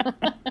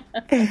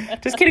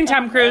 Just kidding,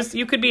 Tom Cruise.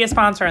 You could be a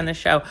sponsor on this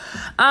show.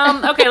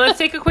 Okay, let's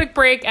take a quick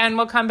break and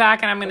we'll come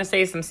back and I'm going to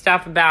say some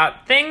stuff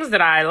about things that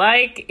I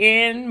like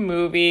in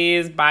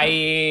movies.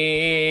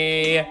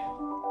 Bye.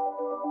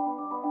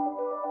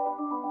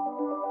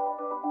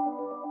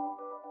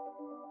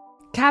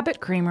 Cabot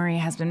Creamery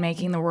has been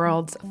making the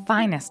world's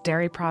finest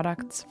dairy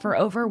products for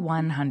over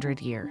 100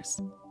 years.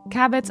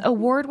 Cabot's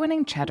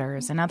award-winning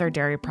cheddars and other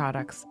dairy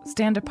products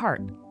stand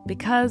apart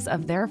because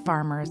of their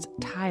farmers'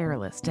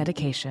 tireless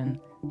dedication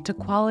to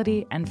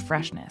quality and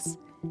freshness,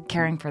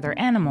 caring for their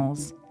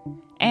animals,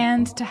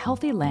 and to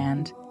healthy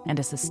land and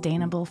a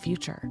sustainable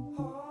future.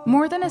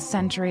 More than a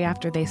century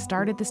after they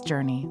started this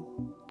journey,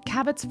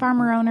 Cabot's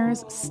farmer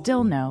owners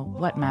still know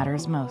what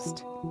matters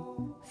most.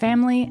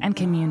 Family and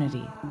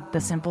community, the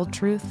simple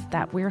truth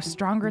that we're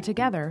stronger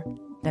together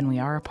than we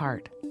are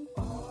apart.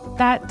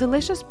 That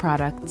delicious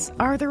products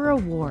are the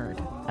reward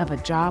of a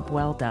job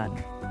well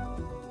done.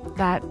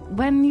 That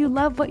when you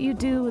love what you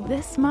do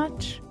this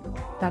much,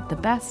 that the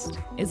best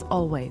is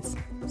always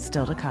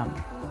still to come.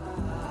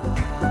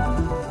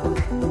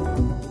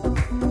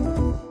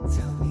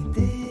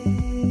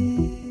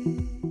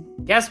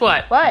 Guess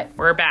what? What?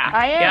 We're back.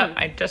 I am.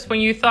 Yep. Just when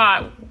you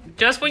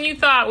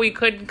thought we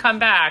couldn't come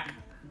back,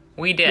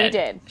 we did. We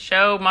did.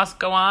 Show must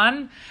go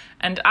on.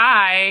 And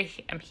I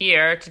am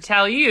here to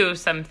tell you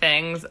some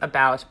things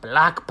about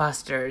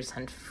blockbusters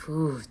and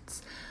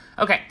foods.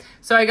 Okay,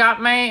 so I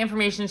got my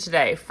information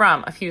today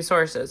from a few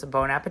sources. A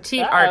Bon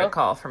Appetit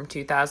article from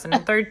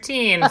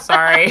 2013.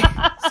 Sorry,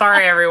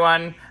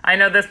 everyone. I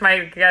know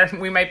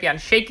we might be on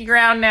shaky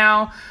ground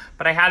now,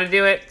 but I had to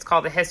do it. It's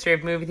called The History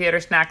of Movie Theater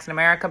Snacks in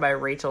America by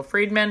Rachel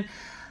Friedman.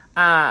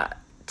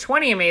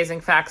 20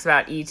 Amazing Facts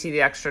About E.T.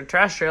 the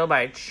Extraterrestrial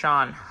by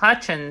Sean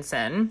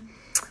Hutchinson.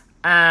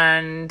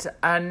 and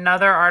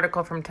another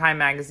article from Time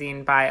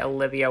Magazine by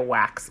Olivia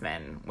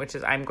Waxman, which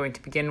is I'm going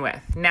to begin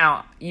with.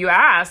 Now, you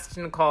asked,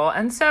 Nicole,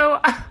 and so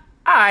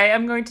I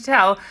am going to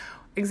tell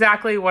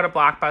exactly what a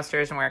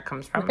blockbuster is and where it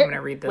comes from. I'm going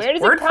to read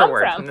this word for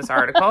word from this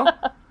article.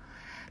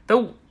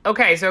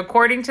 Okay, so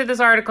according to this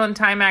article in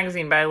Time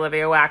Magazine by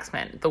Olivia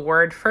Waxman, the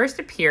word first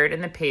appeared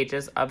in the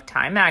pages of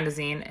Time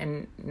Magazine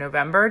in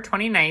November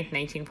 29th,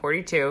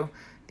 1942.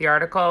 The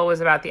article was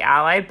about the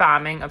Allied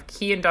bombing of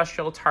key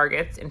industrial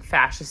targets in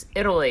fascist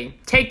Italy.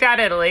 Take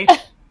that, Italy!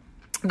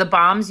 The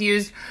bombs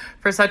used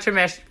for such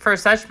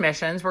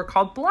missions were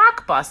called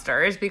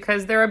blockbusters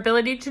because their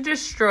ability to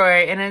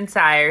destroy an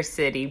entire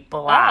city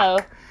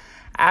block. Oh.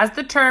 As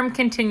the term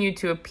continued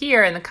to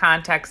appear in the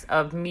context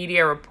of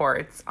media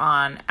reports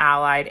on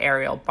Allied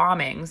aerial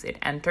bombings, it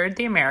entered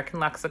the American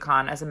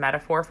lexicon as a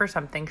metaphor for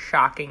something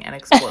shocking and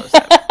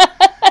explosive.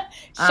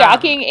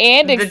 Shocking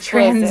and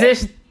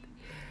explosive.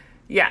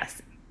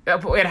 Yes.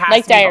 It has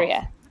like to be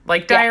diarrhea.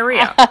 Like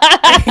diarrhea.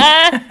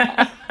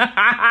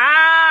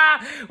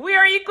 We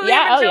are equally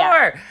mature.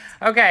 Yeah.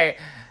 Okay.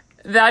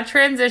 That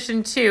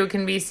transition, too,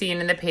 can be seen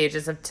in the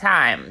pages of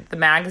Time. The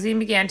magazine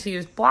began to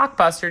use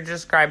blockbuster to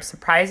describe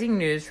surprising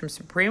news from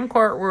Supreme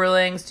Court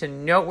rulings to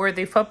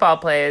noteworthy football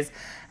plays.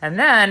 And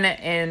then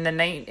in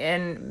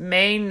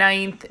May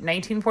 9th,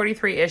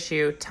 1943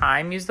 issue,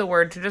 Time used the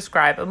word to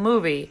describe a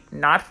movie,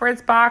 not for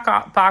its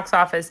box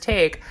office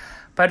take,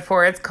 but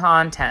for its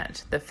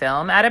content. The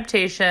film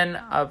adaptation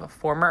of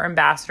former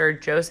Ambassador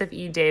Joseph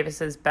E.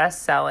 Davis's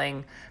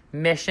best-selling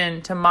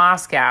Mission to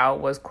Moscow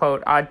was,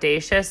 quote,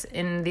 audacious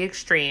in the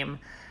extreme,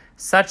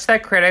 such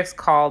that critics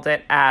called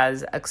it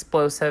as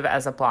explosive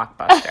as a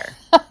blockbuster.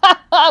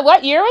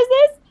 What year was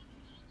this?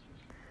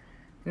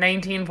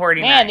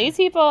 1949. Man, these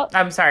people...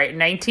 I'm sorry,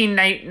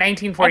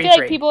 1943. I feel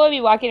like people would be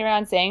walking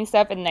around saying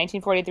stuff in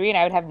 1943 and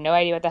I would have no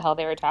idea what the hell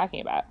they were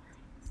talking about.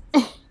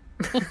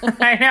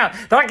 I know.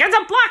 They're like, it's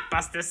a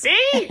blockbuster, see?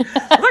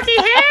 Looky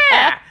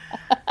here!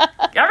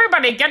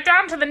 Everybody get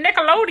down to the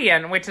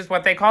Nickelodeon, which is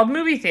what they called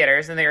movie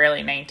theaters in the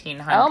early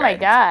 1900s. Oh, my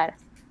God.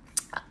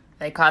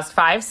 They cost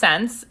 5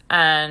 cents,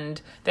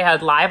 and they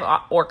had live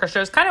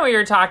orchestras. Kind of what you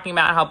were talking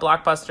about, how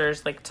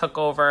blockbusters, like, took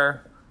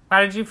over... How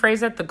did you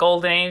phrase it? The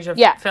golden age of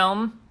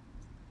film?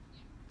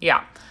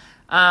 Yeah.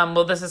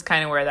 Well, this is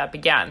kind of where that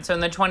began. So in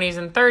the 20s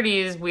and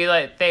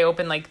 30s, they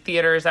opened like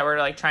theaters that were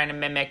like trying to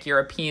mimic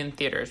European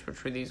theaters,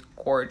 which were these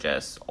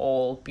gorgeous,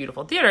 old,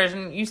 beautiful theaters.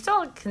 And you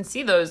still can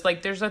see those.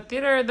 Like there's the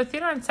theater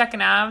on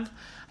 2nd Ave.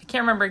 I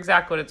can't remember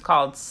exactly what it's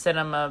called.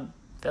 Cinema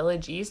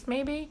Village East,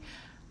 maybe.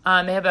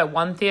 They have that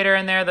one theater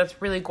in there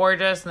that's really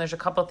gorgeous. And there's a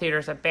couple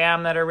theaters at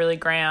BAM that are really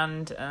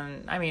grand.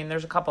 And I mean,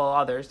 there's a couple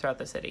others throughout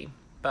the city.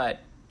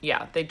 But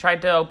yeah, they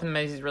tried to open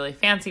these really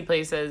fancy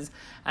places,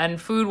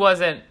 and food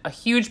wasn't a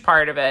huge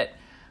part of it.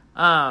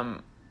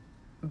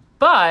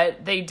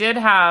 But they did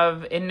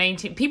have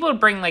people would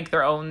bring like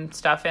their own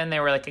stuff in. They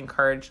were like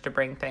encouraged to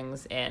bring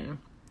things in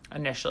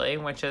initially,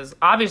 which is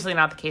obviously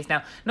not the case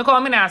now. Nicole,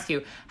 I'm going to ask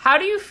you, how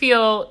do you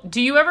feel?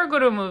 Do you ever go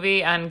to a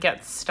movie and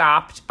get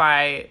stopped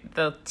by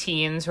the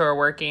teens who are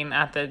working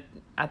at the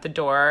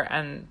door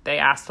and they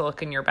ask to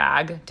look in your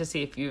bag to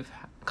see if you've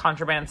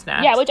contraband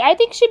snacks? Yeah, which I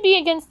think should be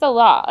against the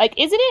law. Like,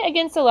 isn't it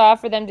against the law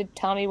for them to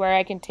tell me where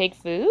I can take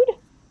food?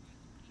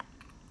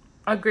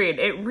 Agreed.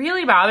 It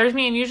really bothers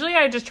me, and usually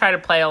I just try to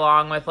play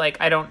along with, like,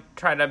 I don't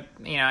try to,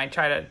 I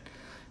try to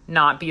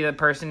not be the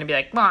person to be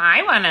like, well,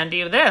 I want to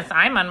do this.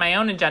 I'm on my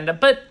own agenda.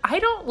 But I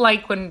don't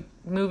like when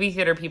movie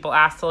theater people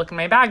ask to look in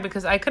my bag,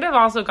 because I could have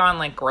also gone,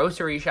 like,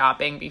 grocery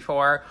shopping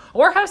before,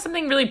 or have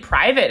something really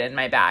private in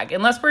my bag,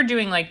 unless we're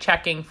doing, like,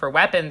 checking for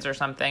weapons or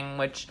something,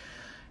 which...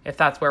 If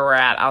that's where we're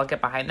at, I'll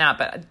get behind that.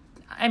 But,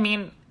 I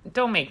mean,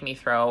 don't make me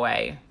throw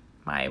away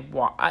my...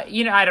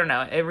 I don't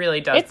know. It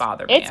really does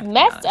bother me. It's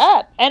messed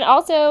up. And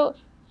also,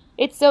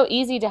 it's so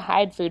easy to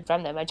hide food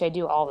from them, which I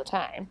do all the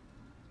time.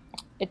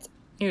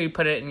 You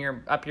put it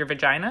up your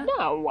vagina?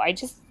 No, I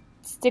just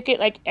stick it,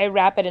 like, I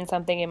wrap it in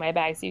something in my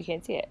bag so you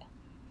can't see it.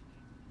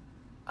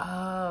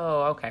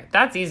 Oh, okay.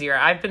 That's easier.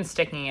 I've been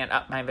sticking it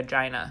up my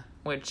vagina,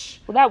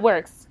 which... Well, that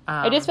works.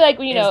 I just feel like,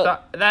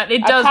 that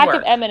it does a pack work.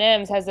 of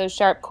M&Ms has those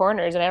sharp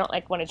corners, and I don't,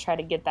 want to try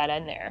to get that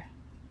in there.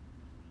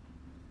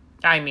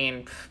 I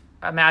mean,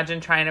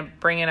 imagine trying to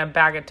bring in a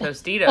bag of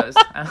Tostitos.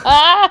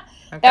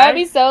 Okay? That would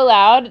be so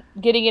loud,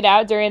 getting it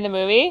out during the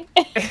movie.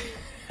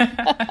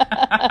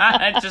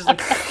 It's just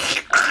like...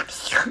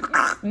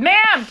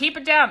 Ma'am, keep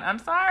it down. I'm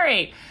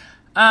sorry.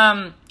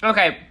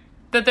 Okay.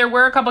 That there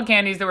were a couple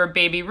candies. There were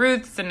Baby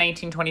Ruths in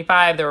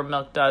 1925. There were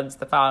Milk Duds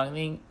the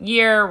following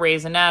year.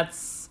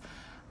 Raisinets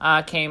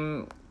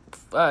came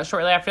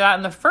shortly after that.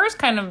 And the first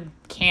kind of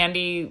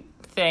candy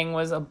thing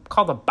was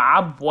called a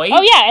Bob White.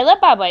 Oh, yeah. I love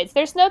Bob Whites.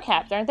 They're snow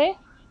caps, aren't they?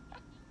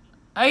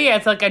 Oh, yeah.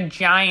 It's like a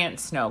giant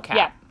snow cap.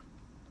 Yeah.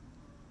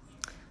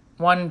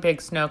 One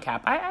big snow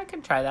cap. I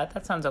could try that.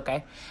 That sounds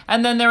okay.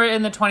 And then there were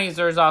in the 20s,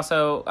 there was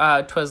also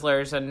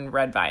Twizzlers and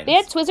Red Vines. They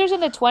had Twizzlers in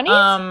the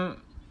 20s?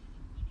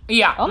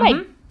 Yeah. Oh,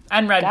 my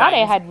And Red God,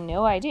 Vines. I had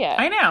no idea.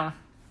 I know.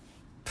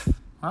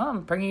 Well,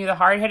 I'm bringing you the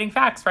hard-hitting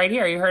facts right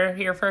here. You heard it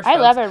here first. I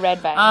folks. love a red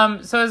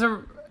vine.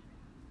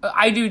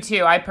 I do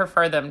too. I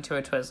prefer them to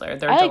a Twizzler.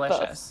 They're I like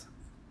delicious.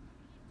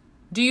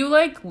 Do you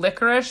like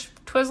licorice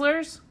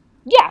Twizzlers?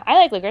 Yeah, I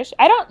like licorice.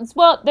 I don't.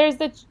 Well, there's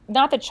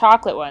not the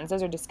chocolate ones.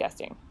 Those are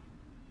disgusting.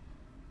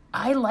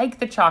 I like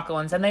the chocolate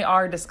ones, and they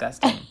are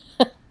disgusting.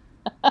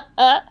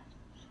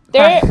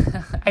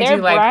 They're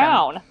like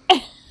brown.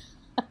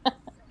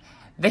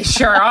 They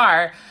sure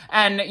are.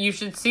 And you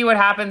should see what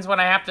happens when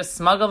I have to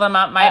smuggle them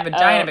up my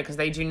vagina, because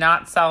they do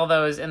not sell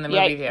those in the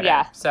movie theater.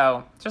 Yeah.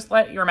 So just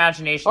let your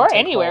imagination Or take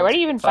anywhere. hold, Where do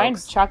you even find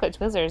folks. chocolate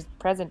Twizzlers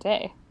present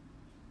day?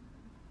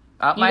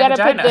 Up You my gotta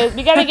vagina.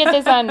 we gotta get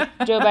this on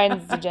Joe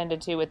Biden's agenda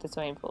too with the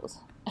swimming pools.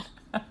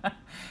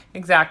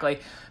 Exactly.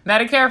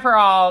 Medicare for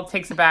all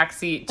takes a back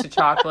seat to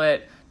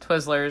chocolate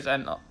Twizzlers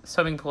and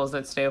swimming pools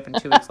that stay open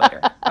 2 weeks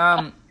later.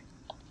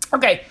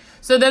 Okay,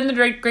 so then the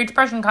Great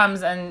Depression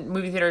comes, and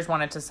movie theaters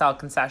wanted to sell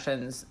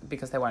concessions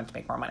because they wanted to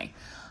make more money.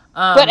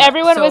 But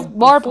everyone was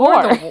more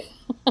poor.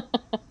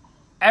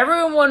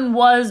 Everyone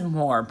was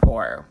more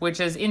poor, which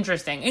is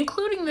interesting,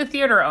 including the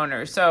theater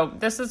owners. So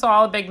this is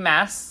all a big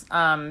mess,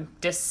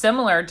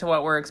 dissimilar to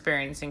what we're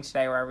experiencing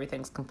today, where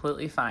everything's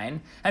completely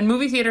fine. And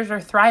movie theaters are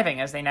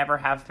thriving as they never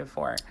have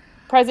before.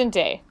 Present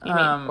day, you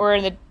mean? Or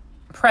in the...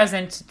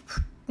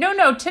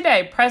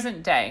 Today,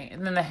 present day.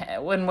 And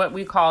then when what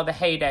we call the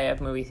heyday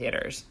of movie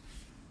theaters.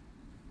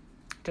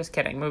 Just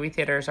kidding. Movie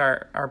theaters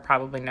are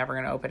probably never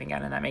going to open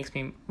again, and that makes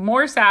me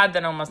more sad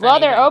than almost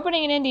anything. They're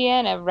opening in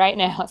Indiana right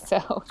now,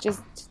 so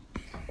just...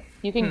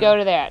 You can go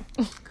to that.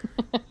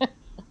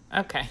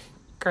 Okay,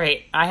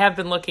 great. I have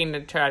been looking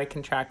to try to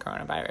contract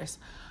coronavirus.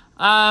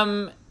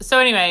 So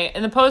anyway,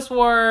 in the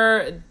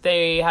post-war,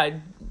 they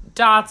had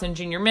Dots and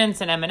Junior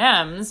Mints and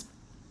M&Ms.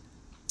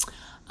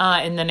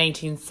 In the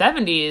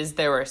 1970s,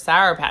 there were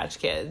Sour Patch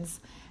Kids.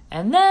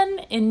 And then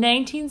in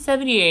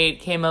 1978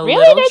 came a little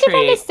Those treat. are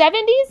from the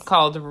 70s?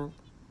 Called...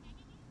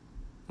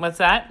 What's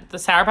that? The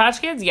Sour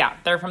Patch Kids? Yeah,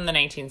 they're from the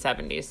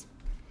 1970s.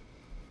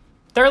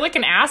 They're like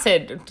an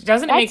acid.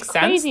 Doesn't it make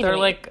sense? They're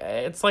like,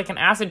 it's like an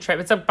acid trip.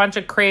 It's a bunch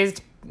of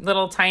crazed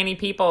little tiny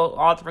people,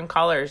 all different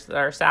colors, that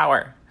are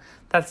sour.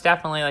 That's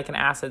definitely like an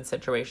acid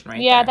situation right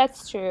there. Yeah,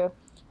 that's true.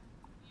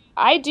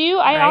 I do.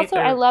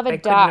 I love a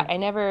Dot. I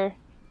never...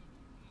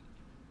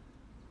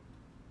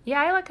 Yeah,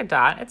 I like a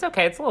Dot. It's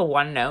okay. It's a little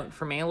one note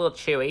for me, a little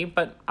chewy,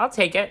 but I'll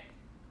take it.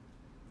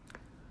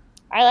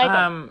 I like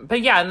them.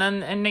 But yeah, and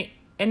then in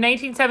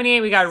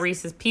 1978, we got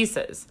Reese's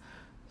Pieces.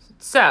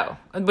 So,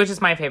 which is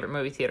my favorite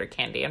movie theater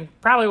candy, and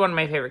probably one of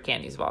my favorite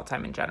candies of all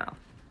time in general.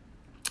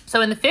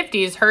 So in the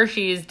 50s,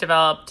 Hershey's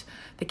developed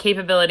the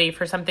capability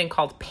for something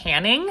called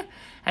panning,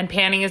 and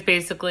panning is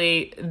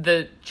basically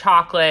the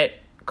chocolate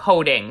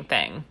coating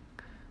thing.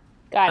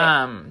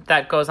 Got it.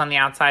 That goes on the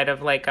outside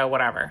of like a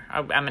whatever,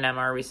 a M&M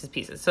or a Reese's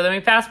Pieces. So then we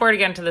fast forward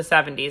again to the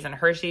 70s, and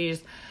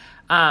Hershey's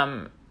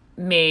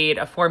made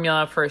a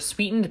formula for a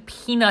sweetened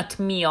peanut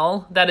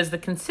meal that is the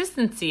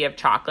consistency of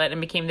chocolate and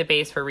became the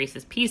base for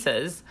Reese's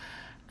Pieces.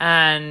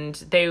 And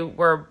they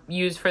were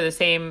used for the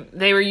same,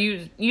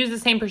 used the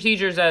same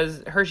procedures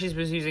as Hershey's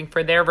was using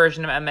for their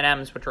version of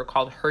M&Ms, which were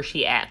called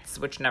Hershey-ettes,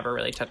 which never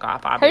really took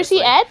off, obviously.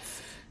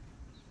 Hershey-ettes?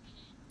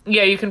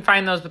 Yeah, you can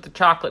find those with the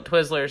chocolate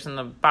Twizzlers and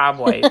the Bob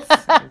Whites.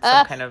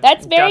 Some kind of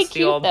That's very dusty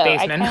cute, old though.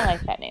 basement. I kind of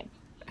like that name.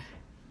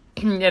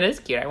 It is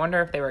cute. I wonder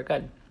if they were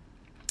good.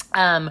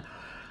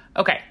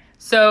 Okay,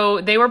 so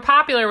they were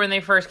popular when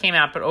they first came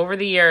out, but over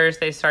the years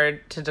they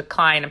started to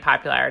decline in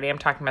popularity. I'm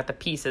talking about the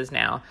Pieces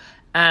now.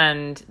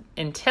 And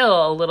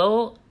until a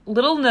little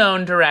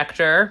known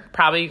director,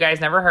 probably you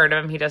guys never heard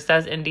of him. He just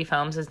does indie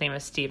films. His name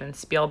is Steven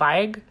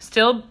Spielberg.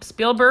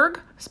 Spielberg.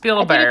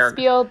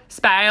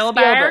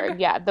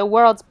 Yeah, the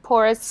world's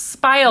poorest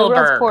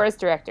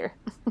director.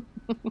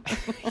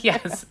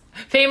 Yes,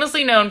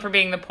 famously known for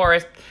being the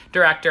poorest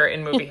director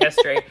in movie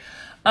history.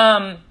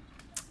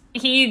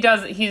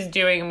 He's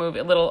doing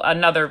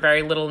another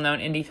very little known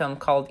indie film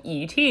called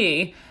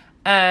E.T.,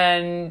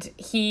 and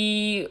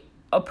he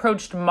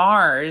approached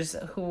Mars,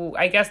 who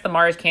I guess the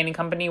Mars Candy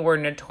Company were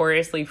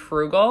notoriously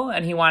frugal,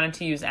 and he wanted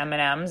to use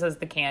M&Ms as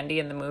the candy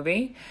in the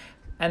movie.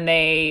 And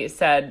they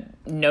said,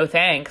 no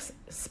thanks,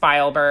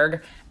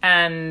 Spielberg.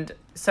 And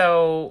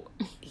so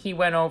he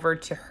went over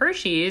to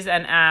Hershey's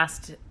and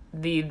asked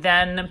the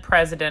then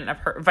vice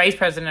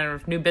president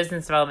of new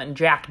business development,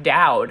 Jack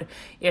Dowd,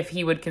 if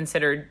he would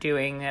consider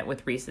doing it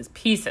with Reese's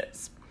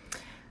Pieces.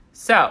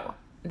 So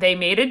they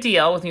made a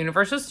deal with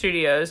Universal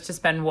Studios to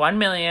spend $1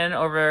 million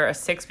over a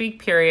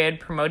 6-week period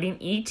promoting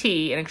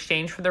E.T. in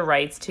exchange for the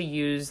rights to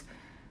use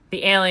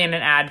the alien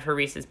and ad for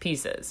Reese's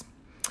Pieces.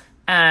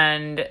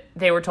 And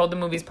they were told the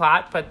movie's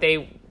plot, but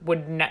they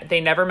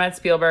never met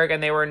Spielberg,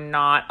 and they were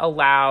not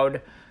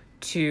allowed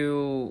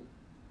to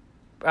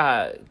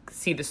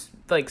see the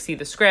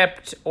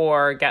script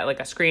or get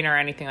like a screener or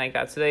anything like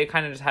that. So they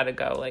kind of just had to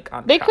go like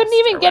on. They couldn't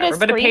even get a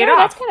screener.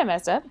 That's kind of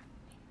messed up.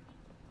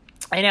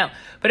 I know,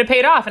 but it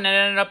paid off, and it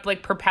ended up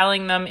like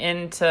propelling them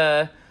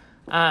into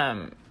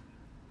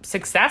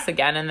success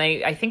again. And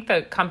I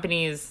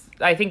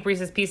think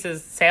Reese's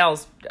Pieces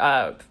sales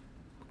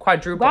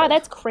quadrupled. Wow,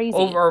 that's crazy.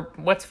 Over,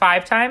 what's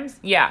 5 times?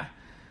 Yeah.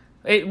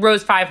 It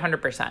rose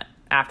 500%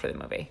 after the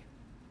movie.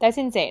 That's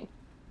insane.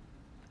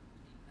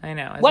 I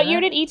know. What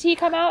year did E.T.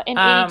 come out? In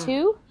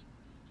 82?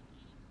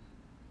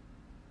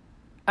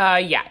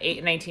 Yeah,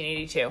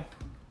 1982.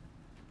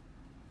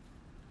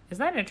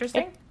 Isn't that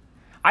interesting?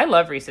 I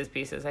love Reese's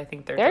Pieces. I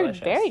think they're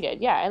delicious. Very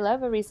good. Yeah, I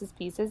love a Reese's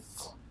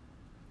Pieces.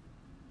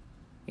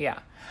 Yeah.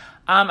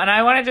 And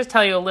I want to just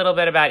tell you a little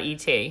bit about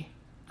E.T.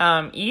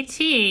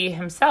 E.T.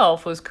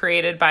 himself was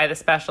created by the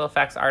special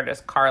effects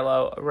artist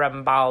Carlo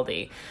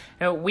Rambaldi.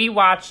 We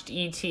watched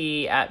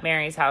E.T. at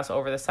Mary's house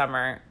over the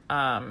summer,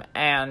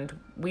 and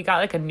we got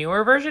like a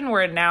newer version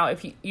where now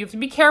if you have to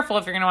be careful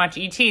if you're going to watch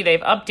E.T. They've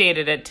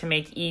updated it to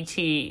make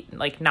E.T.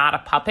 like not a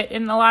puppet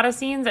in a lot of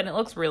scenes, and it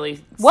looks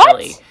really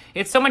silly.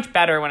 It's so much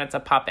better when it's a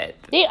puppet.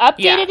 They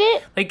updated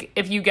it? Like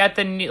if you get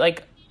the new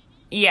like.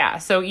 Yeah,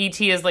 so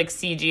E.T. is like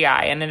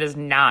CGI, and it is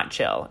not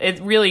chill. It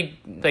really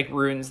like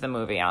ruins the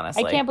movie,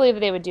 honestly. I can't believe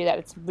they would do that.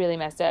 It's really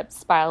messed up.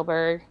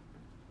 Spielberg.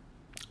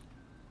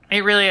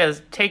 It really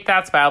is. Take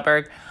that,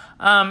 Spielberg.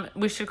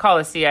 We should call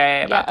the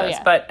CIA about this.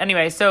 Yeah. But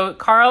anyway, so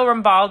Carl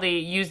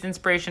Rambaldi used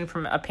inspiration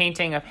from a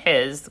painting of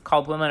his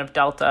called Women of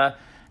Delta,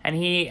 and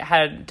he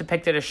had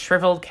depicted a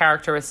shriveled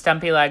character with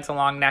stumpy legs, a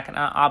long neck, and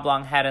an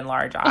oblong head and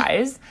large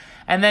eyes.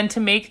 And then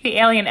to make the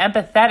alien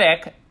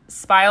empathetic,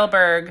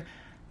 Spielberg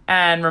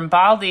and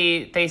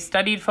Rambaldi, they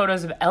studied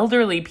photos of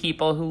elderly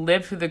people who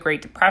lived through the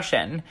Great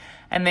Depression,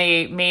 and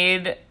they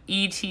made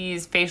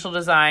E.T.'s facial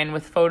design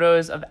with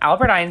photos of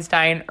Albert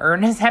Einstein,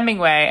 Ernest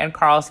Hemingway, and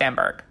Carl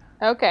Sandburg.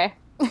 Okay.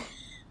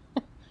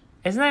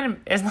 Isn't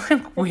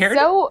that weird?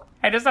 So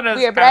I just thought it was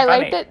weird, but I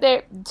like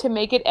that to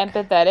make it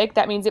empathetic.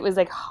 That means it was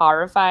like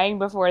horrifying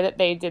before that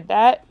they did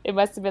that. It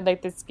must have been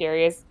like the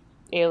scariest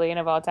alien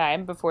of all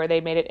time before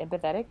they made it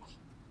empathetic.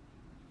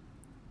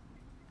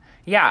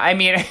 Yeah, I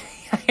mean,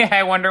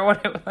 I wonder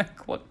what it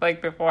looked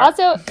like before.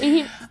 Also,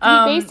 he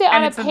based it on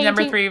and it's the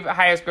number 3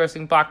 highest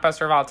grossing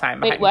blockbuster of all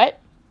time. Wait, what?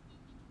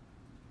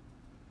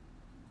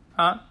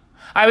 Huh?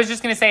 I was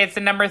just going to say it's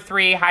the number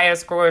 3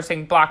 highest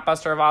grossing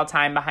blockbuster of all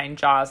time behind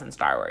Jaws and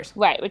Star Wars.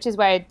 Right, which is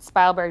why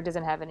Spielberg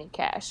doesn't have any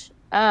cash.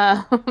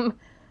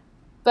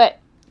 But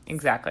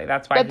exactly,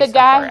 that's why. But the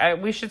guy,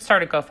 we should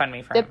start a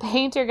GoFundMe for him. The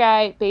painter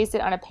guy based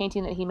it on a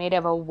painting that he made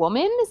of a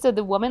woman, so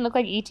the woman looked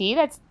like E.T.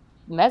 That's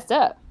messed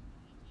up.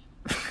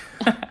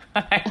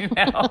 I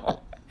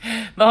know.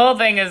 The whole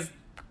thing is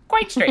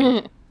quite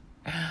strange.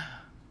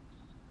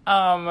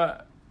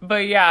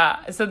 But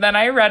yeah, so then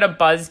I read a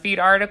BuzzFeed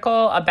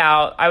article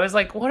about, I was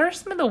like, what are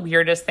some of the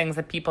weirdest things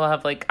that people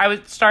have, like,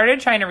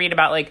 started trying to read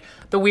about, like,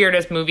 the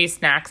weirdest movie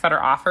snacks that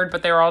are offered,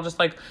 but they were all just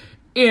like,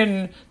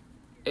 in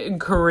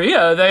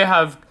Korea, they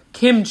have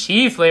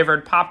kimchi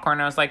flavored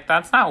popcorn. I was like,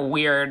 that's not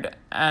weird.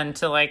 And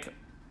to, like,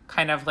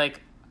 kind of,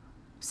 like,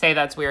 say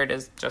that's weird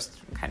is just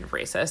kind of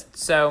racist.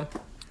 So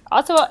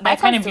also, I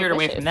kind of veered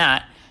away from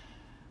that.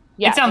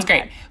 Yeah, it sounds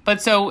great.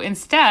 But so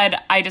instead,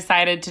 I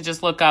decided to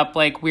just look up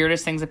like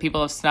weirdest things that people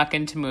have snuck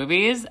into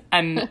movies.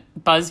 And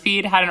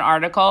BuzzFeed had an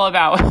article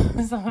about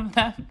some of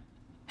them.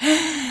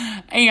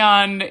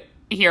 And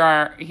here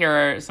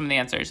are some of the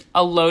answers.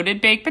 A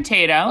loaded baked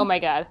potato. Oh my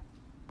God.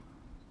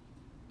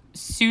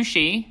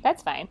 Sushi.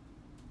 That's fine.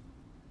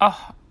 A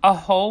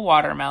whole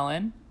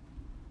watermelon.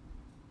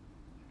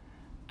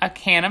 A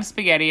can of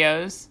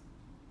SpaghettiOs.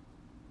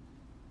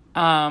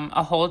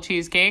 A whole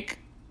cheesecake.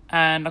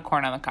 And a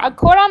corn on the cob. A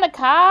corn on the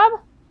cob?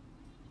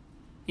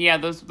 Yeah,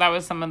 that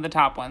was some of the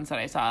top ones that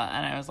I saw.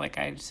 And I was like,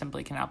 I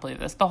simply cannot believe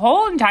this. The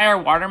whole entire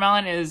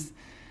watermelon is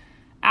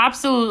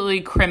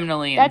absolutely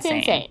criminally insane. That's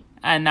insane.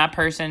 And that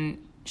person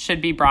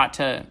should be brought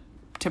to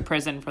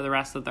prison for the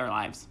rest of their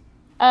lives.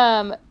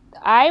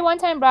 I one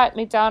time brought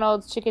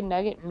McDonald's chicken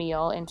nugget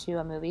meal into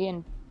a movie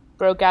and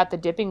broke out the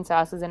dipping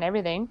sauces and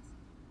everything.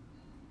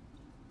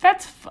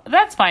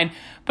 That's fine.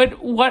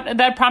 But what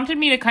that prompted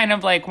me to kind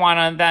of like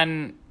want to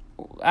then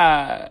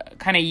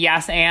kind of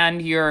yes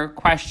and your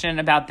question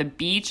about the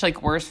beach,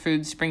 like worst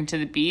foods to bring to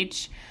the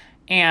beach,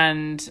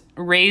 and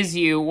raise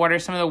you, what are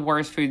some of the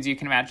worst foods you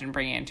can imagine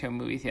bringing into a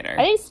movie theater?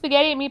 I think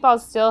spaghetti and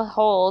meatballs still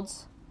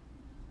holds.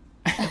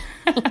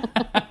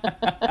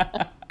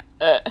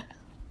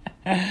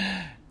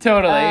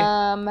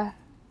 Totally.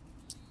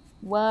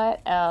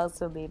 What else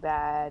would be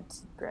bad to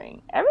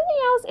bring? Everything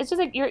else, it's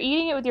just like you're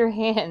eating it with your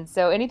hands,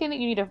 so anything that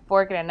you need a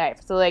fork and a knife.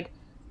 So like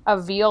a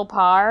veal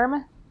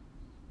parm.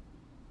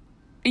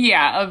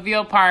 Yeah, a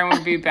veal parm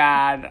would be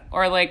bad.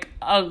 Or like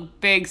a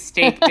big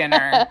steak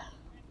dinner.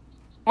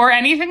 Or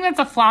anything that's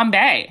a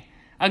flambe.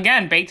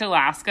 Again, baked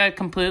Alaska,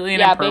 completely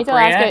inappropriate. Yeah,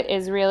 baked Alaska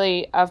is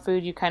really a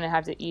food you kind of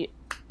have to eat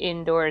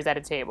indoors at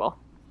a table.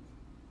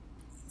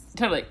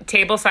 Totally.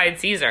 Tableside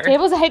Caesar.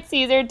 Tableside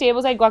Caesar,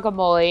 tableside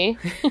guacamole.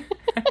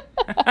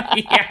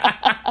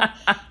 Yeah.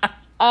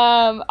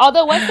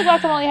 Although once the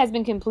guacamole has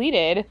been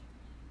completed,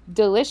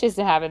 delicious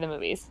to have in the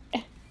movies.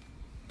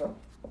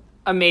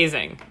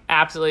 Amazing.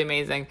 Absolutely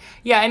amazing.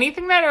 Yeah,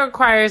 anything that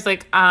requires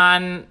like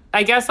I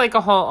guess like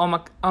a whole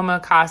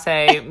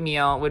omakase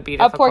meal would be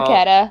difficult. A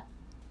porchetta.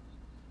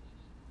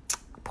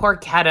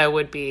 Porchetta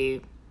would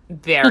be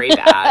very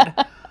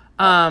bad.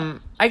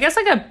 I guess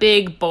like a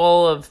big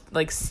bowl of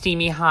like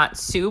steamy hot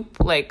soup,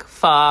 like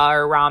pho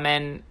or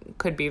ramen,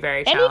 could be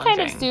very challenging. Any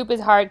kind of soup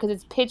is hard because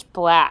it's pitch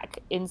black,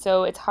 and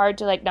so it's hard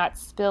to like not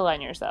spill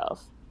on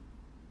yourself.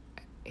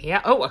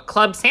 Yeah. Oh, a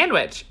club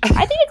sandwich.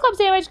 I think a club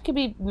sandwich could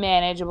be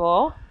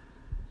manageable.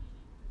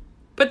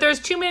 But there's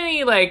too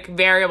many like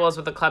variables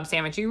with a club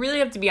sandwich. You really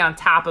have to be on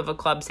top of a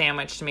club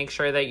sandwich to make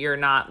sure that you're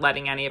not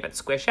letting any of it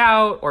squish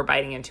out or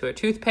biting into a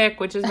toothpick,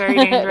 which is very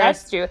dangerous.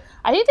 That's true.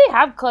 I think they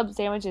have club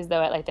sandwiches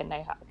though at like the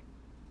Nighthawk.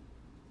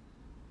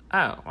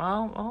 Oh,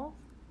 well,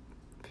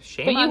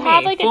 shame but you on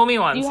have me. like Fool me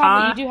once, you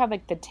huh? You do have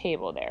like the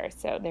table there,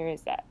 so there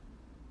is that.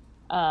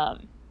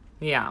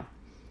 Yeah.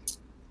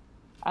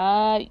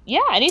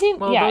 Yeah. Anything.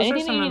 Well, yeah. those are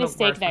Anything some you of need a the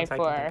steak worst ones knife I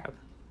can for. think of.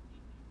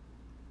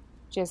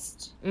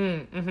 Just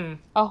Mm-hmm.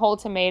 a whole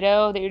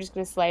tomato that you're just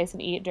gonna slice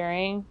and eat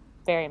during.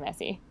 Very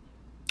messy.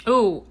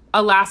 Ooh,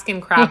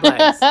 Alaskan crab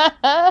legs.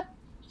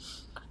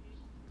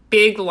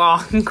 Big,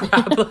 long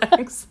crab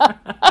legs.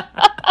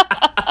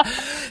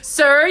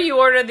 Sir, you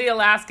ordered the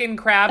Alaskan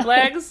crab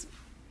legs?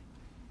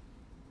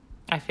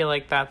 I feel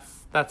like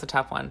that's a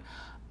tough one.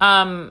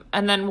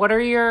 And then what are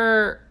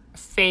your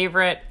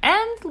favorite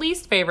and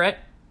least favorite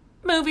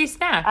movie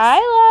snacks?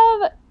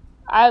 I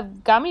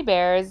love gummy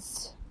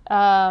bears.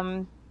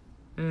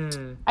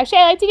 Actually,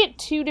 I like to get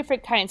two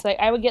different kinds. So, like,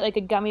 I would get like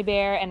a gummy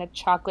bear and a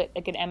chocolate,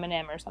 like an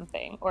M&M or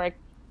something, or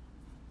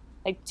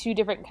like two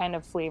different kind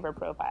of flavor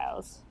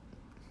profiles.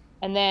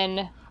 And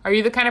then, are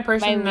you the kind of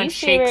person that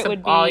shakes up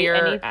all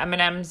your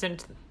M&Ms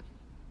into?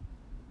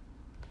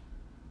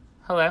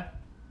 Hello?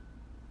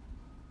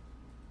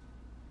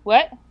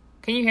 What?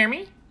 Can you hear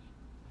me?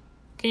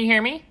 Can you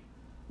hear me?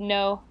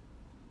 No.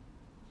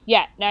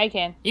 Yeah, now I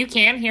can. You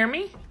can hear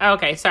me? Oh,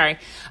 okay, sorry.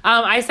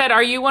 I said,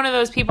 are you one of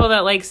those people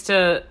that likes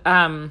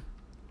to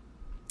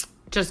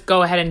just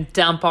go ahead and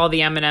dump all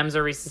the M&Ms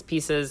or Reese's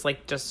Pieces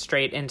like just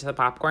straight into the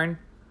popcorn?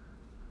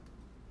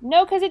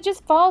 No, because it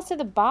just falls to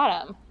the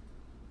bottom.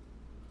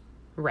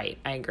 Right,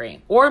 I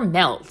agree. Or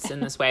melts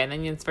in this way, and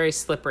then it's very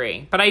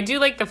slippery. But I do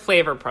like the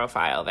flavor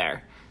profile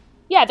there.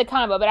 Yeah, the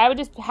combo. But I would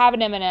just have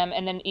an M&M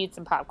and then eat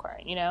some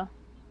popcorn, you know?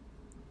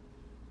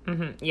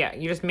 Mm-hmm. Yeah,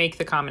 you just make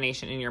the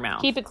combination in your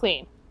mouth. Keep it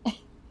clean.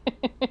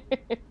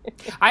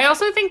 I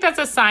also think that's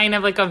a sign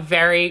of like a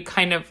very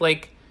kind of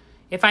like,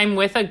 if I'm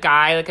with a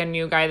guy, like a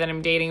new guy that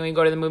I'm dating, and we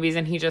go to the movies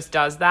and he just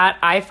does that,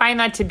 I find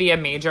that to be a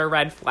major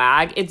red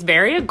flag. It's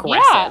very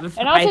aggressive. Yeah,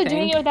 and also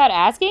doing it without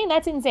asking,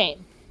 that's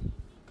insane.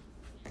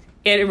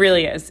 It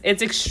really is.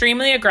 It's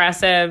extremely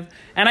aggressive,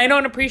 and I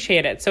don't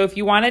appreciate it. So if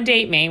you want to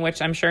date me,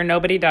 which I'm sure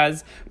nobody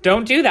does,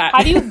 don't do that.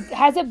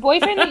 Has a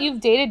boyfriend that you've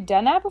dated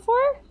done that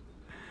before?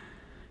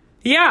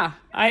 Yeah,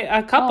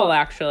 a couple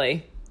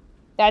actually.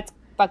 That's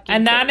fucking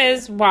And crazy. that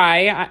is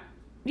why,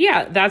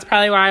 that's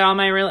probably why all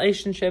my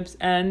relationships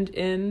end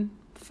in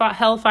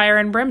hellfire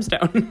and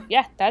brimstone.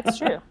 Yeah, that's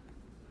true.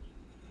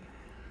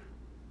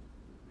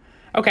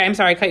 Okay, I'm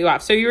sorry, I cut you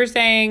off. So you were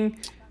saying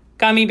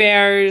gummy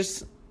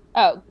bears,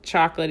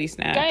 chocolatey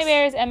snacks. Gummy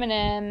bears,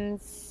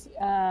 M&Ms.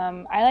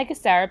 I like a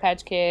Sour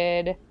Patch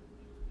Kid.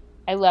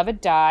 I love a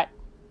Dot.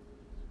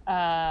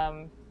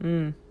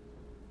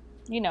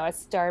 You know, a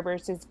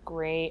Starburst is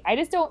great. I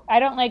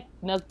don't like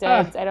Milk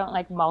Duds. I don't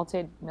like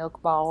malted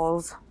milk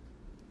balls.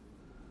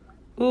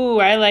 Ooh,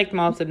 I like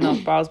malted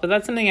milk balls, but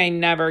that's something I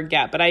never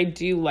get, but I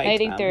do like them. I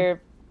think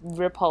they're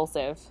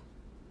repulsive.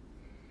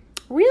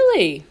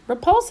 Really?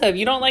 Repulsive?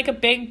 You don't like a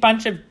big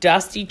bunch of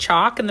dusty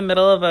chalk in the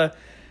middle of a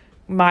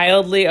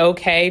mildly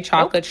okay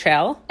chocolate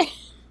shell?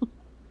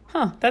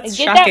 Huh, that's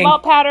Get shocking. that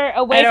malt powder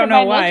away from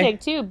my why.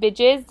 milkshake too,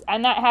 bitches.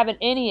 I'm not having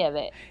any of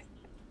it.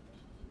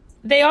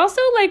 They also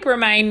like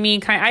remind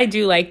me I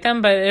do like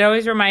them, but it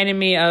always reminded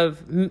me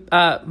of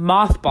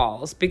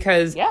mothballs,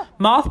 because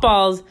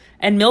mothballs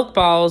and milk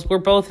balls were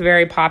both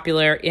very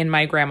popular in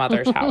my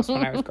grandmother's house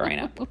when I was growing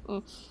up.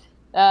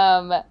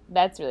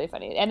 That's really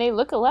funny. And they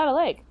look a lot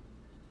alike.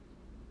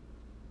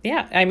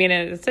 Yeah, I mean,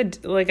 it's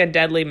like a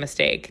deadly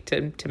mistake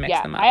to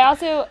mix them up. I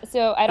also,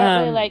 I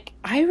don't really like...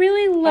 I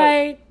really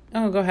like...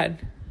 Oh, go ahead.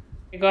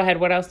 Go ahead.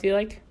 What else do you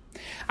like?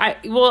 I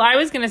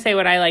was going to say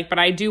what I like, but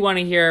I do want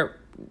to hear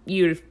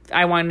you...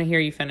 I want to hear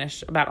you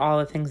finish about all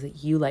the things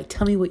that you like.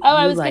 Tell me what you like,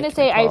 I was going to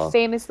say, Nicole. I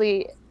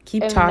famously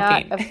Keep am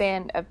talking. not a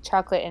fan of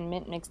chocolate and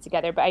mint mixed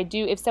together, but I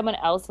do... If someone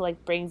else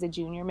like brings a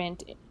Junior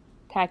Mint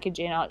package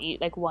in, I'll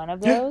eat like one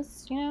of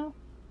those, you know?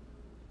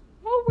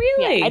 Oh,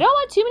 really? Yeah, I don't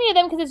want too many of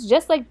them because it's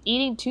just like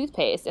eating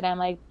toothpaste, and I'm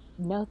like,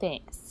 no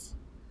thanks.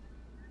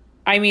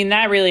 I mean,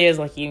 that really is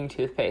like eating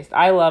toothpaste.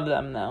 I love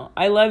them, though.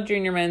 I love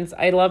Junior Mints.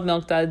 I love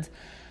Milk Duds.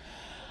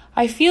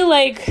 I feel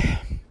like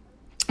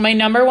my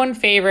number one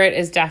favorite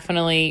is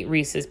definitely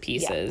Reese's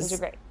Pieces. Yeah, those are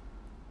great.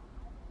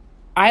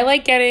 I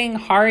like getting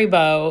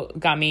Haribo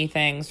gummy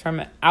things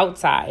from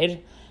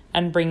outside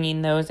and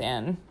bringing those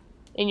in.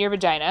 In your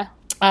vagina?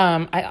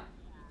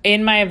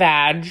 In my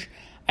vag.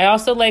 I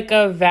also like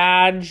a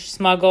vag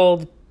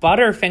smuggled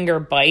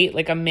Butterfinger bite,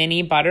 like a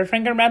mini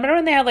Butterfinger. Remember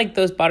when they had like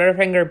those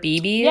Butterfinger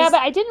BBs? Yeah, but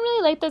I didn't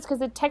really like those because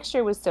the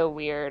texture was so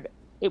weird.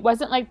 It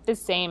wasn't like the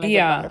same as a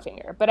Yeah.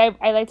 Butterfinger, but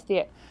I liked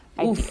the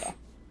idea. Oof.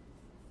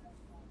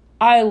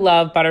 I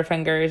love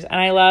Butterfingers,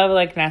 and I love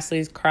like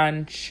Nestle's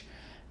Crunch,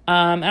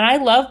 and I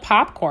love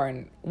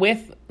popcorn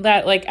with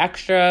that like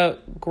extra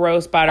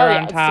gross butter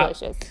on top. It's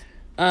delicious.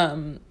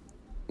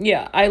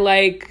 Yeah,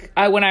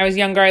 when I was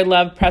younger, I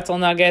loved pretzel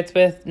nuggets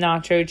with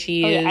nacho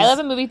cheese. Oh, yeah. I love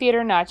a movie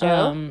theater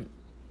nacho.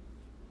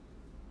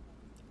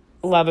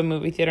 Love a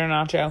movie theater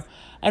nacho.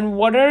 And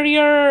what are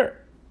your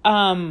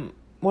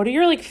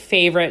like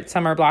favorite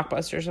summer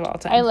blockbusters of all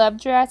time? I love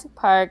Jurassic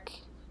Park.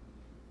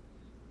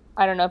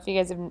 I don't know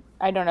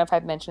if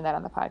I've mentioned that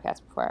on the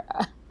podcast before.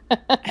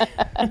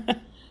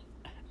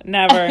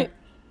 Never.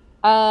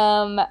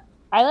 I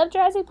love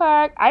Jurassic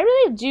Park. I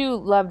really do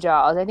love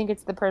Jaws. I think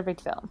it's the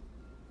perfect film.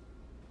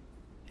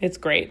 It's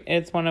great.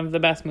 It's one of the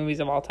best movies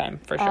of all time,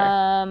 for sure.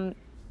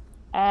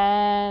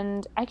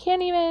 And I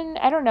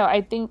don't know.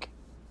 I think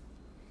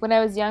when I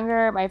was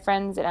younger, my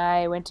friends and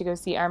I went to go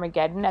see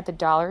Armageddon at the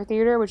Dollar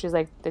Theater, which is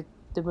like the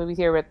movie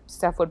theater where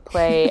stuff would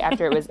play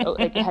after it was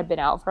like it had been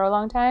out for a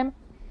long time.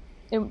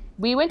 And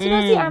we went to go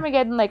see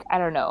Armageddon like, I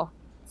don't know,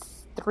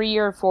 3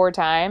 or 4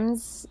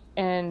 times,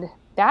 and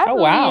that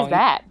movie is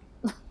bad.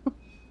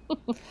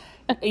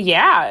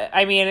 Yeah,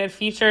 I mean, it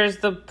features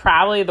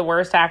probably the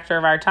worst actor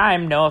of our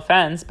time, no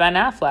offense, Ben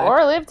Affleck.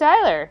 Or Liv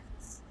Tyler.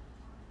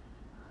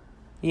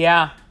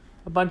 Yeah,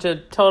 talk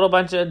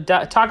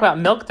about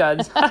milk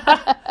duds. Liv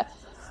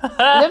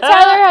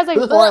Tyler has like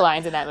 4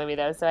 lines in that movie,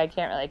 though, so I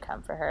can't really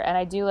come for her. And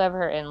I do love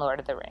her in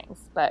Lord of the Rings,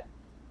 but...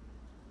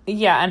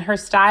 Yeah, and her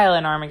style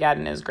in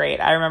Armageddon is great.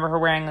 I remember her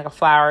wearing like a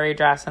flowery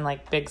dress and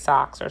like big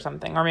socks or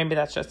something. Or maybe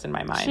that's just in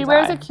my mind. She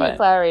wears a cute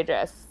flowery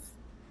dress,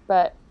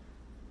 but...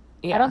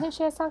 Yeah. I don't think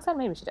she has socks on.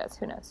 Maybe she does.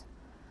 Who knows?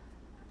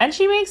 And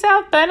she makes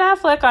out Ben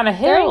Affleck on a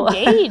hill.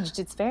 They're engaged.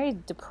 It's very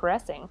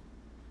depressing.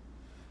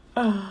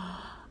 I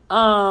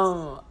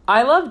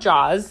love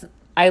Jaws.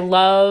 I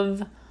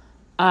love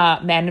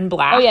Men in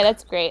Black. Oh, yeah,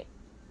 that's great.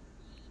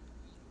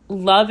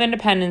 Love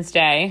Independence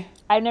Day.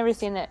 I've never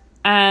seen it.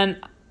 And...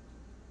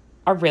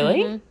 Oh,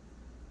 really? Mm-hmm.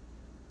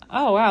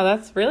 Oh, wow.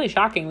 That's really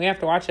shocking. We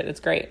have to watch it. It's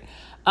great.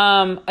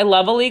 I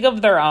love A League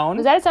of Their Own.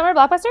 Was that a summer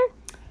blockbuster?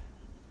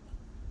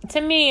 To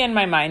me, in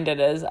my mind, it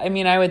is. I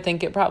mean, I would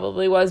think it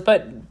probably was.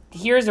 But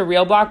here's a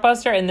real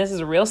blockbuster, and this is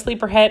a real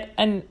sleeper hit.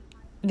 And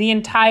the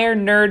entire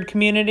nerd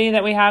community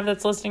that we have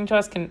that's listening to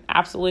us can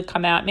absolutely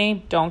come at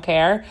me. Don't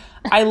care.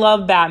 I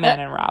love Batman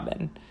and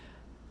Robin.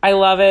 I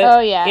love it.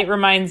 Oh, yeah. It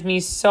reminds me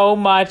so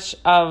much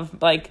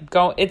of, like,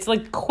 it's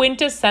like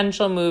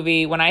quintessential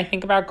movie. When I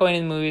think about going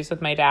to the movies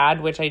with my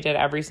dad, which I did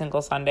every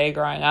single Sunday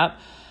growing up,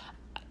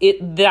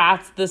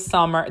 that's the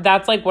summer.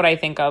 That's, like, what I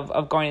think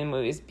of going to the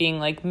movies. Being,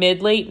 like,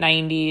 mid-late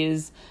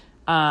 90s.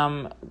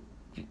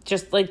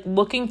 Just, like,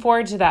 looking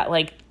forward to that,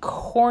 like,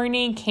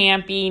 corny,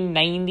 campy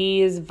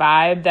 90s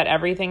vibe that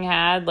everything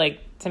had. Like,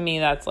 to me,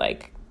 that's,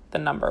 like, the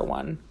number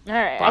one. All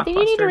right. I think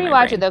you need to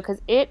rewatch it, though,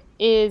 because it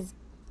is...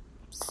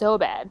 so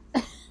bad.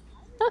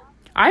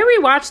 I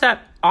rewatch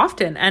that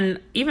often, and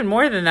even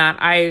more than that,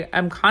 I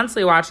am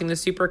constantly watching the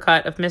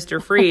supercut of Mr.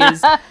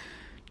 Freeze.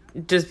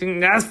 Just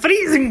being that's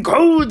freezing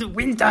cold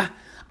winter,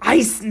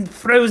 ice and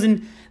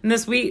frozen. And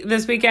this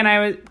weekend,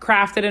 I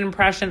crafted an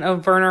impression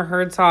of Werner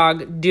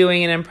Herzog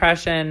doing an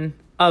impression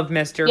of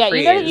Mr. Freeze. Yeah,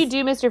 you know that you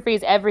do Mr.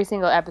 Freeze every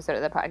single episode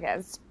of the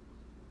podcast.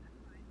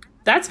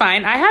 That's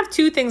fine. I have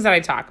 2 things that I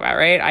talk about,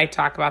 right? I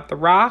talk about The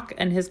Rock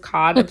and his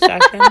COD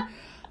obsession.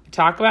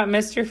 Talk about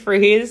Mr.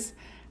 Freeze,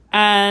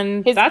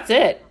 and that's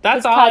it.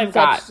 That's all I've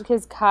got.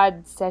 His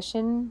COD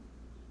session?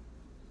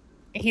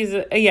 He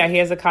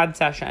has a COD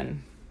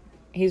session.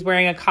 He's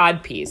wearing a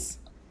COD piece.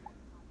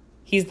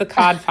 He's the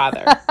COD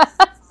father.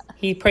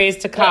 He prays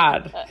to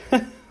COD.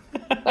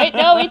 Wait,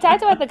 no, we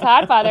talked about the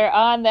COD father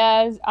on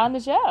the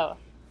show.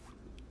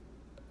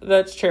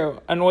 That's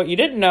true. And what you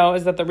didn't know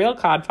is that the real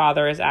COD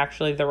father is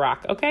actually The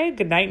Rock. Okay,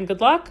 good night and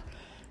good luck.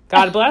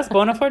 God bless.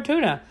 Bona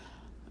fortuna.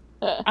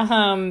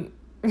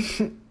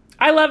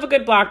 I love a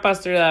good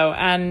blockbuster, though,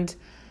 and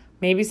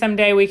maybe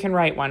someday we can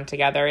write one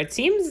together. It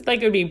seems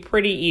like it would be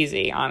pretty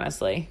easy,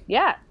 honestly.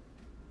 Yeah.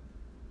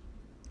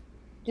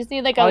 Just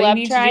need like a All love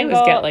you need triangle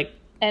to do is get like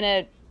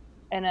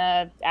and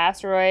a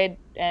asteroid,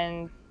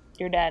 and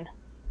you're dead.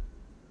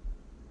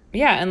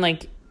 Yeah, and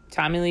like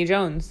Tommy Lee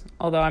Jones,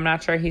 although I'm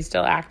not sure he's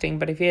still acting,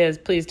 but if he is,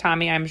 please,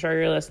 Tommy, I'm sure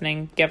you're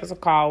listening. Give us a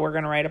call. We're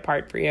going to write a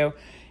part for you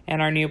in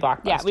our new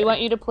blockbuster. Yeah, we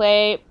want you to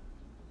play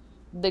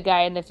the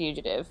guy in The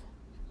Fugitive.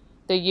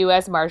 The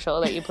U.S.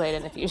 Marshal that you played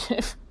in The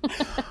Fugitive.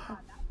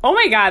 Oh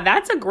my God,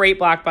 that's a great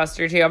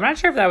blockbuster too. I'm not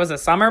sure if that was a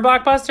summer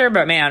blockbuster,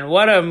 but man,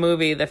 what a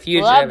movie The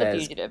Fugitive Love The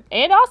is. Fugitive.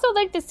 And also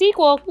like the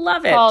sequel.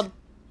 Love it. Called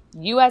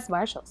U.S.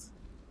 Marshals.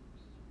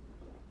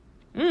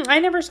 I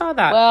never saw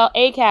that. Well,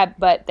 ACAB,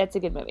 but that's a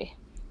good movie.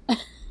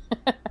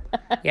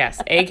 Yes,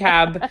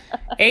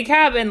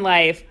 ACAB in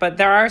life, but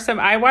there are some.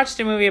 I watched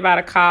a movie about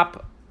a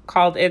cop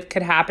called It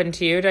Could Happen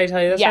to You. Did I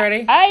tell you this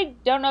already? I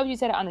don't know if you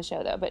said it on the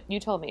show, though, but you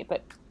told me.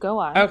 But go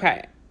on.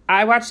 Okay.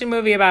 I watched a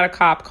movie about a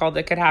cop called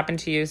It Could Happen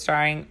to You,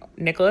 starring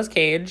Nicolas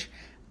Cage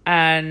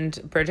and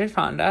Bridget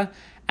Fonda.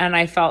 And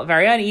I felt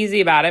very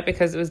uneasy about it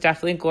because it was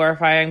definitely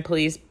glorifying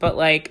police. But,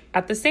 like,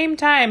 at the same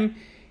time,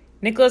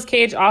 Nicolas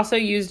Cage also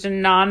used a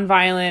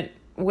nonviolent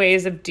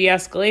ways of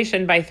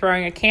de-escalation by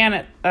throwing a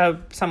can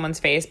at someone's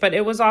face. But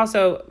it was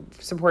also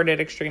supported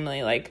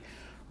extremely, like,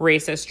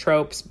 racist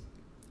tropes.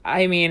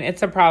 I mean,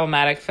 it's a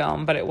problematic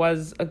film, but it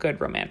was a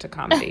good romantic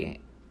comedy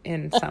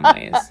in some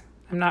ways.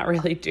 I'm not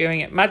really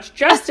doing it much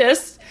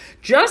justice,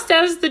 just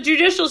as the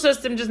judicial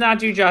system does not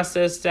do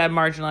justice to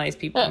marginalized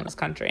people in this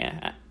country.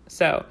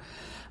 So,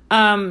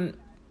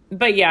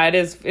 but yeah, it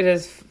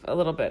is a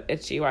little bit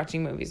itchy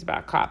watching movies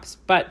about cops.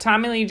 But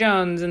Tommy Lee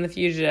Jones in The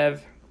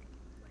Fugitive,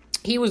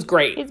 he was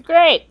great. He's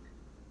great.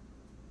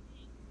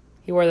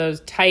 He wore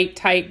those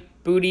tight,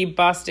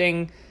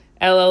 booty-busting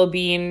LL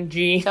Bean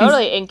jeans.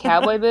 Totally, in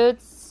cowboy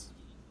boots.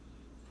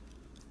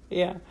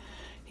 Yeah,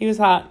 he was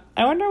hot.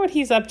 I wonder what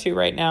he's up to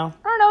right now.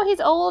 I don't know,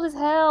 he's old as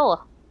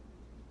hell.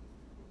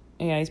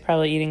 Yeah, he's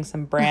probably eating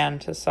some bran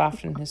to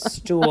soften his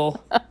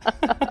stool.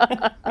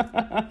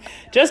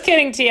 Just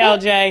kidding,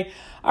 TLJ.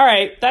 All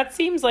right, that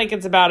seems like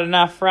it's about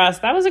enough for us.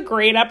 That was a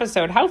great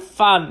episode. How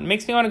fun.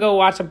 Makes me want to go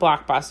watch a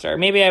blockbuster.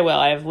 Maybe I will.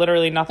 I have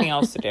literally nothing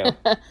else to do.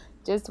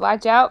 Just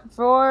watch out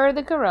for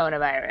the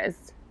coronavirus.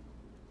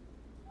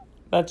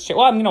 That's true.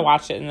 Well, I'm going to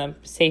watch it in the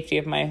safety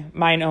of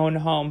mine own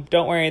home.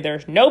 Don't worry,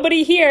 there's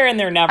nobody here, and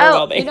there never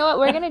will be. You know what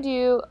we're going to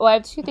do? Well, I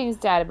have two things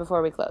to add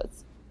before we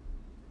close.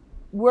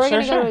 We're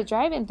going to go to a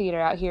drive-in theater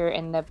out here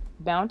in the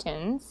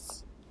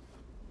mountains.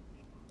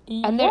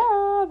 Yeah, and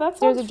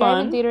there's a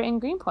drive-in theater in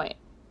Greenpoint.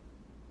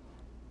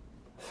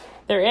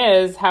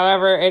 There is.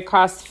 However, it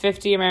costs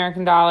 $50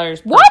 American per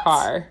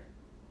car.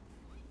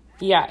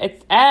 Yeah,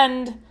 it's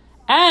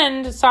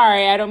and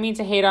sorry, I don't mean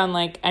to hate on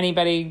like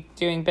anybody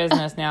doing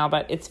business now,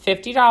 but it's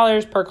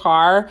 $50 per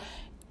car,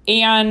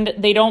 and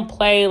they don't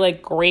play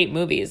like great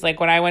movies. Like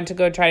when I went to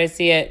go try to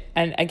see it,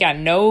 and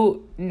again,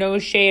 no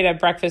shade at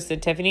Breakfast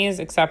at Tiffany's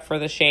except for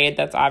the shade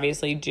that's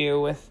obviously due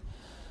with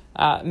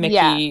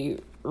Mickey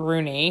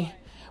Rooney,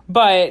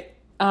 but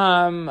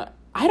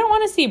I don't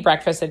want to see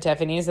Breakfast at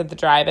Tiffany's at the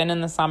drive-in in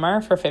the summer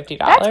for $50.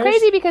 That's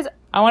crazy because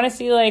I want to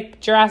see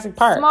like Jurassic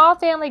Park. Small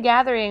family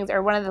gatherings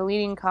are one of the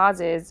leading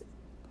causes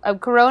of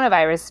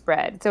coronavirus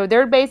spread. So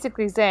they're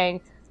basically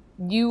saying,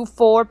 you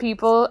 4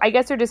 people, I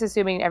guess they're just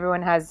assuming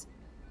everyone has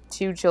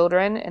 2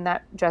 children and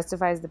that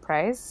justifies the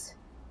price.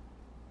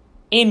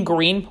 In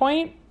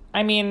Greenpoint?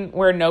 I mean,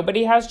 where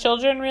nobody has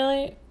children,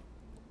 really?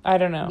 I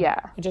don't know. Yeah.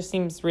 It just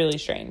seems really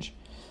strange.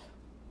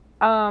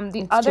 The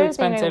it's other too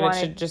expensive. thing It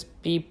should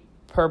just be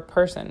per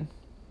person.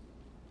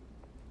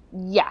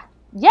 Yeah.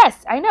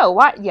 Yes, I know.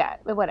 What? Yeah,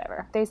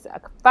 whatever. They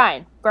suck.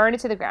 Fine. Burn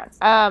it to the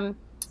ground.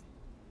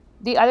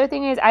 The other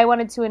thing is I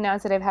wanted to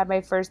announce that I've had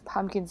my first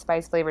pumpkin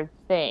spice flavored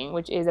thing,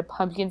 which is a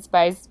pumpkin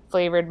spice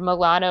flavored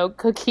Milano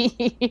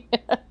cookie.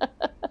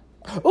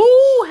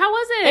 Ooh, how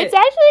was it? It's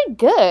actually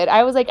good.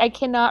 I was like, I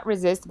cannot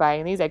resist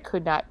buying these. I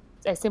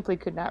simply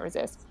could not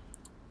resist.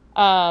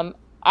 I've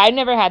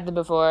never had them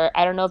before.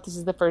 I don't know if this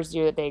is the first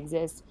year that they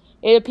exist.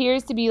 It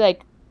appears to be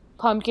like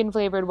pumpkin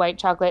flavored white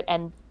chocolate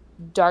and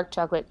dark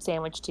chocolate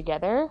sandwiched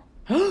together.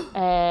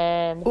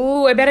 And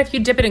ooh, I bet if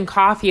you dip it in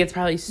coffee, it's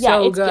probably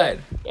so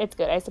good. It's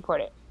good. I support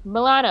it.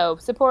 Milano,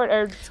 support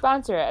or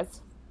sponsor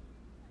us.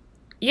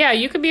 Yeah,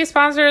 you could be a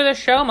sponsor of the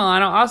show,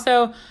 Milano.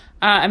 Also,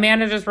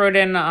 Amanda just wrote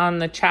in on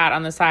the chat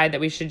on the side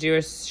that we should do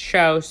a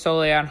show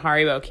solely on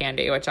Haribo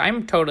candy, which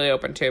I'm totally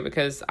open to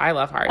because I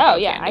love Haribo candy. Oh,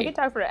 yeah. I could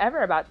talk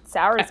forever about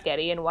sour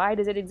sketty and why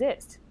does it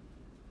exist.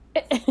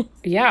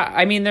 Yeah,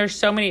 I mean, there's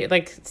so many,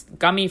 like,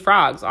 gummy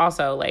frogs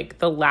also, like,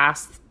 the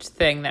last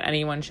thing that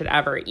anyone should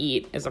ever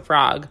eat is a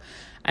frog.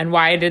 And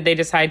why did they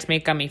decide to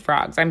make gummy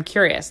frogs? I'm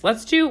curious.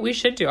 We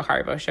should do a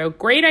Haribo show.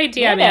 Great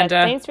idea,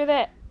 Amanda. Thanks for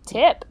the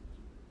tip.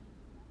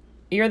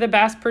 You're the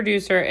best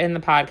producer in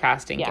the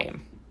podcasting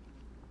game.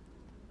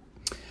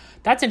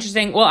 That's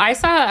interesting. Well, I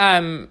saw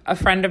a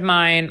friend of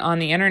mine on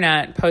the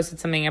internet posted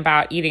something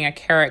about eating a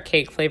carrot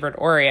cake flavored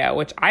Oreo,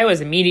 which I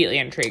was immediately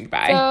intrigued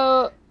by.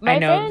 So my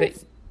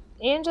friends,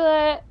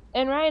 Angela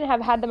and Ryan,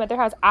 have had them at their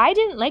house. I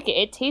didn't like it.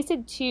 It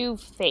tasted too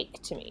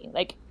fake to me.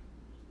 Like,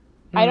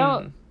 I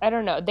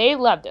don't know. They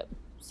loved them.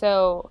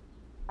 So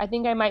I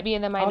think I might be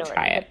in the minority. I'll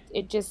try it.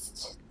 It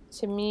just,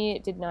 to me,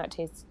 it did not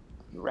taste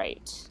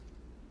right.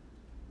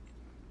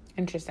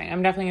 Interesting.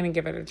 I'm definitely going to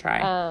give it a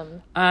try.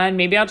 And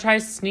maybe I'll try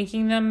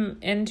sneaking them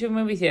into a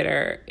movie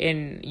theater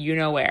in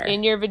you-know-where.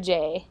 In your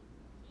vajay.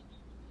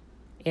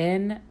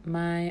 In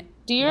my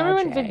Do you remember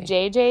when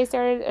vajayjay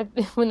started,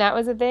 when that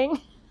was a thing?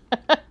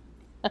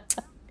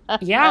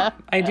 Yeah,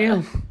 I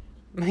do.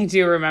 I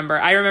do remember.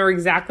 I remember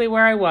exactly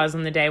where I was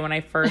on the day when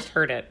I first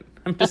heard it.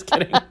 I'm just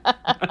kidding.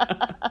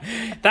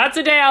 That's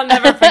a day I'll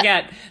never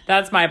forget.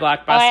 That's my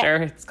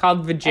blockbuster. It's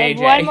called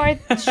vajayjay. One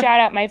more shout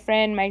out, my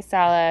friend Mike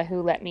Sala,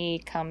 who let me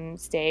come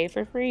stay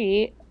for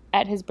free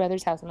at his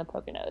brother's house in the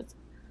Poconos.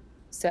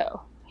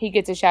 So he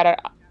gets a shout out.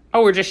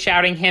 Oh, we're just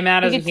shouting him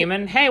out as a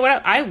human. Hey, what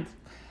up?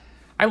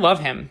 I love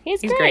him.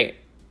 He's great.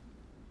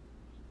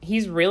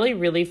 He's really,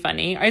 really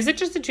funny. Is it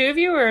just the two of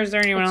you, or is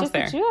there anyone else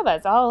there? It's just the two of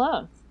us, all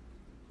alone.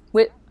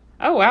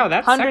 Oh, wow,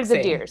 that's hundreds sexy.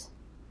 of deers.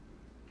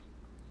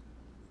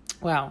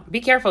 Well, be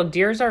careful.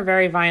 Deers are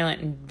very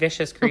violent and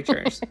vicious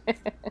creatures.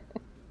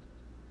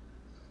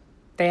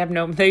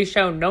 They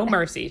show no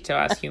mercy to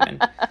us human.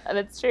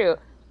 That's true.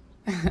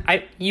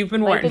 You've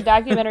been Like warned. the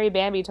documentary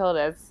Bambi told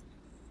us.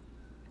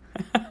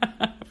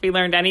 If we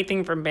learned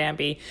anything from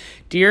Bambi,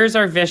 deers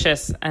are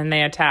vicious and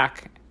they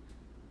attack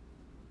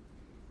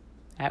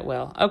at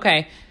will.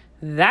 Okay,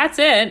 that's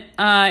it.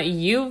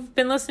 You've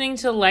been listening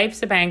to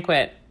Life's a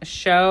Banquet, a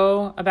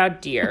show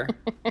about deer.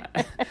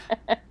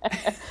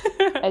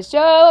 A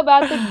show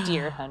about the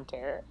deer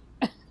hunter.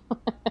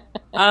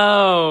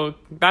 Oh,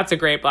 that's a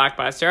great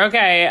blockbuster.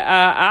 Okay,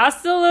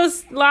 hasta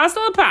la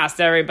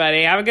pasta,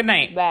 everybody. Have a good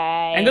night.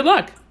 Bye. And good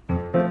luck.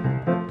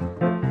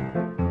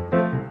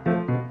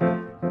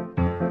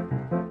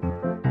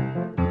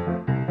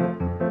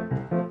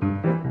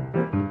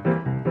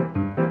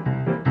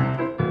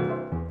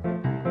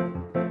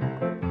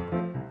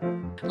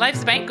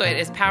 Life's Banquet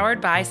is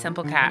powered by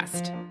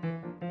Simplecast.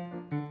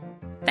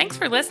 Thanks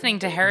for listening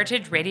to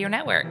Heritage Radio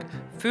Network,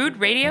 food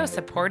radio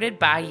supported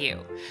by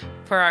you.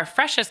 For our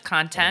freshest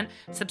content,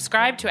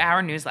 subscribe to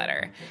our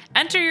newsletter.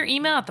 Enter your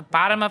email at the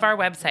bottom of our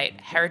website,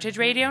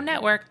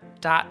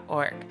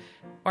 heritageradionetwork.org.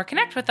 Or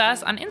connect with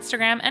us on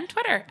Instagram and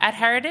Twitter at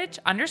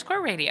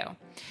heritage_radio.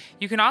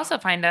 You can also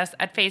find us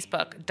at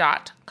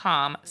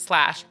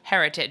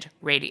facebook.com/Heritage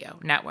Radio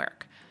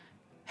Network.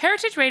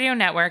 Heritage Radio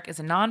Network is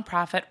a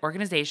nonprofit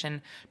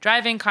organization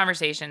driving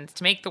conversations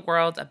to make the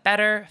world a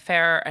better,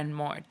 fairer, and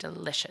more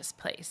delicious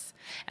place.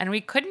 And we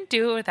couldn't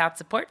do it without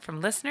support from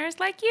listeners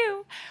like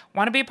you.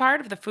 Want to be part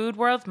of the food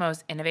world's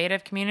most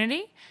innovative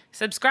community?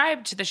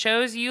 Subscribe to the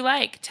shows you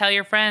like, tell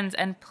your friends,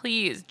 and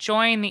please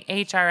join the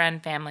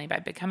HRN family by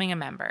becoming a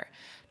member.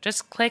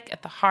 Just click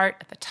at the heart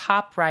at the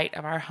top right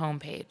of our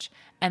homepage.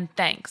 And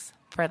thanks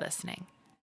for listening.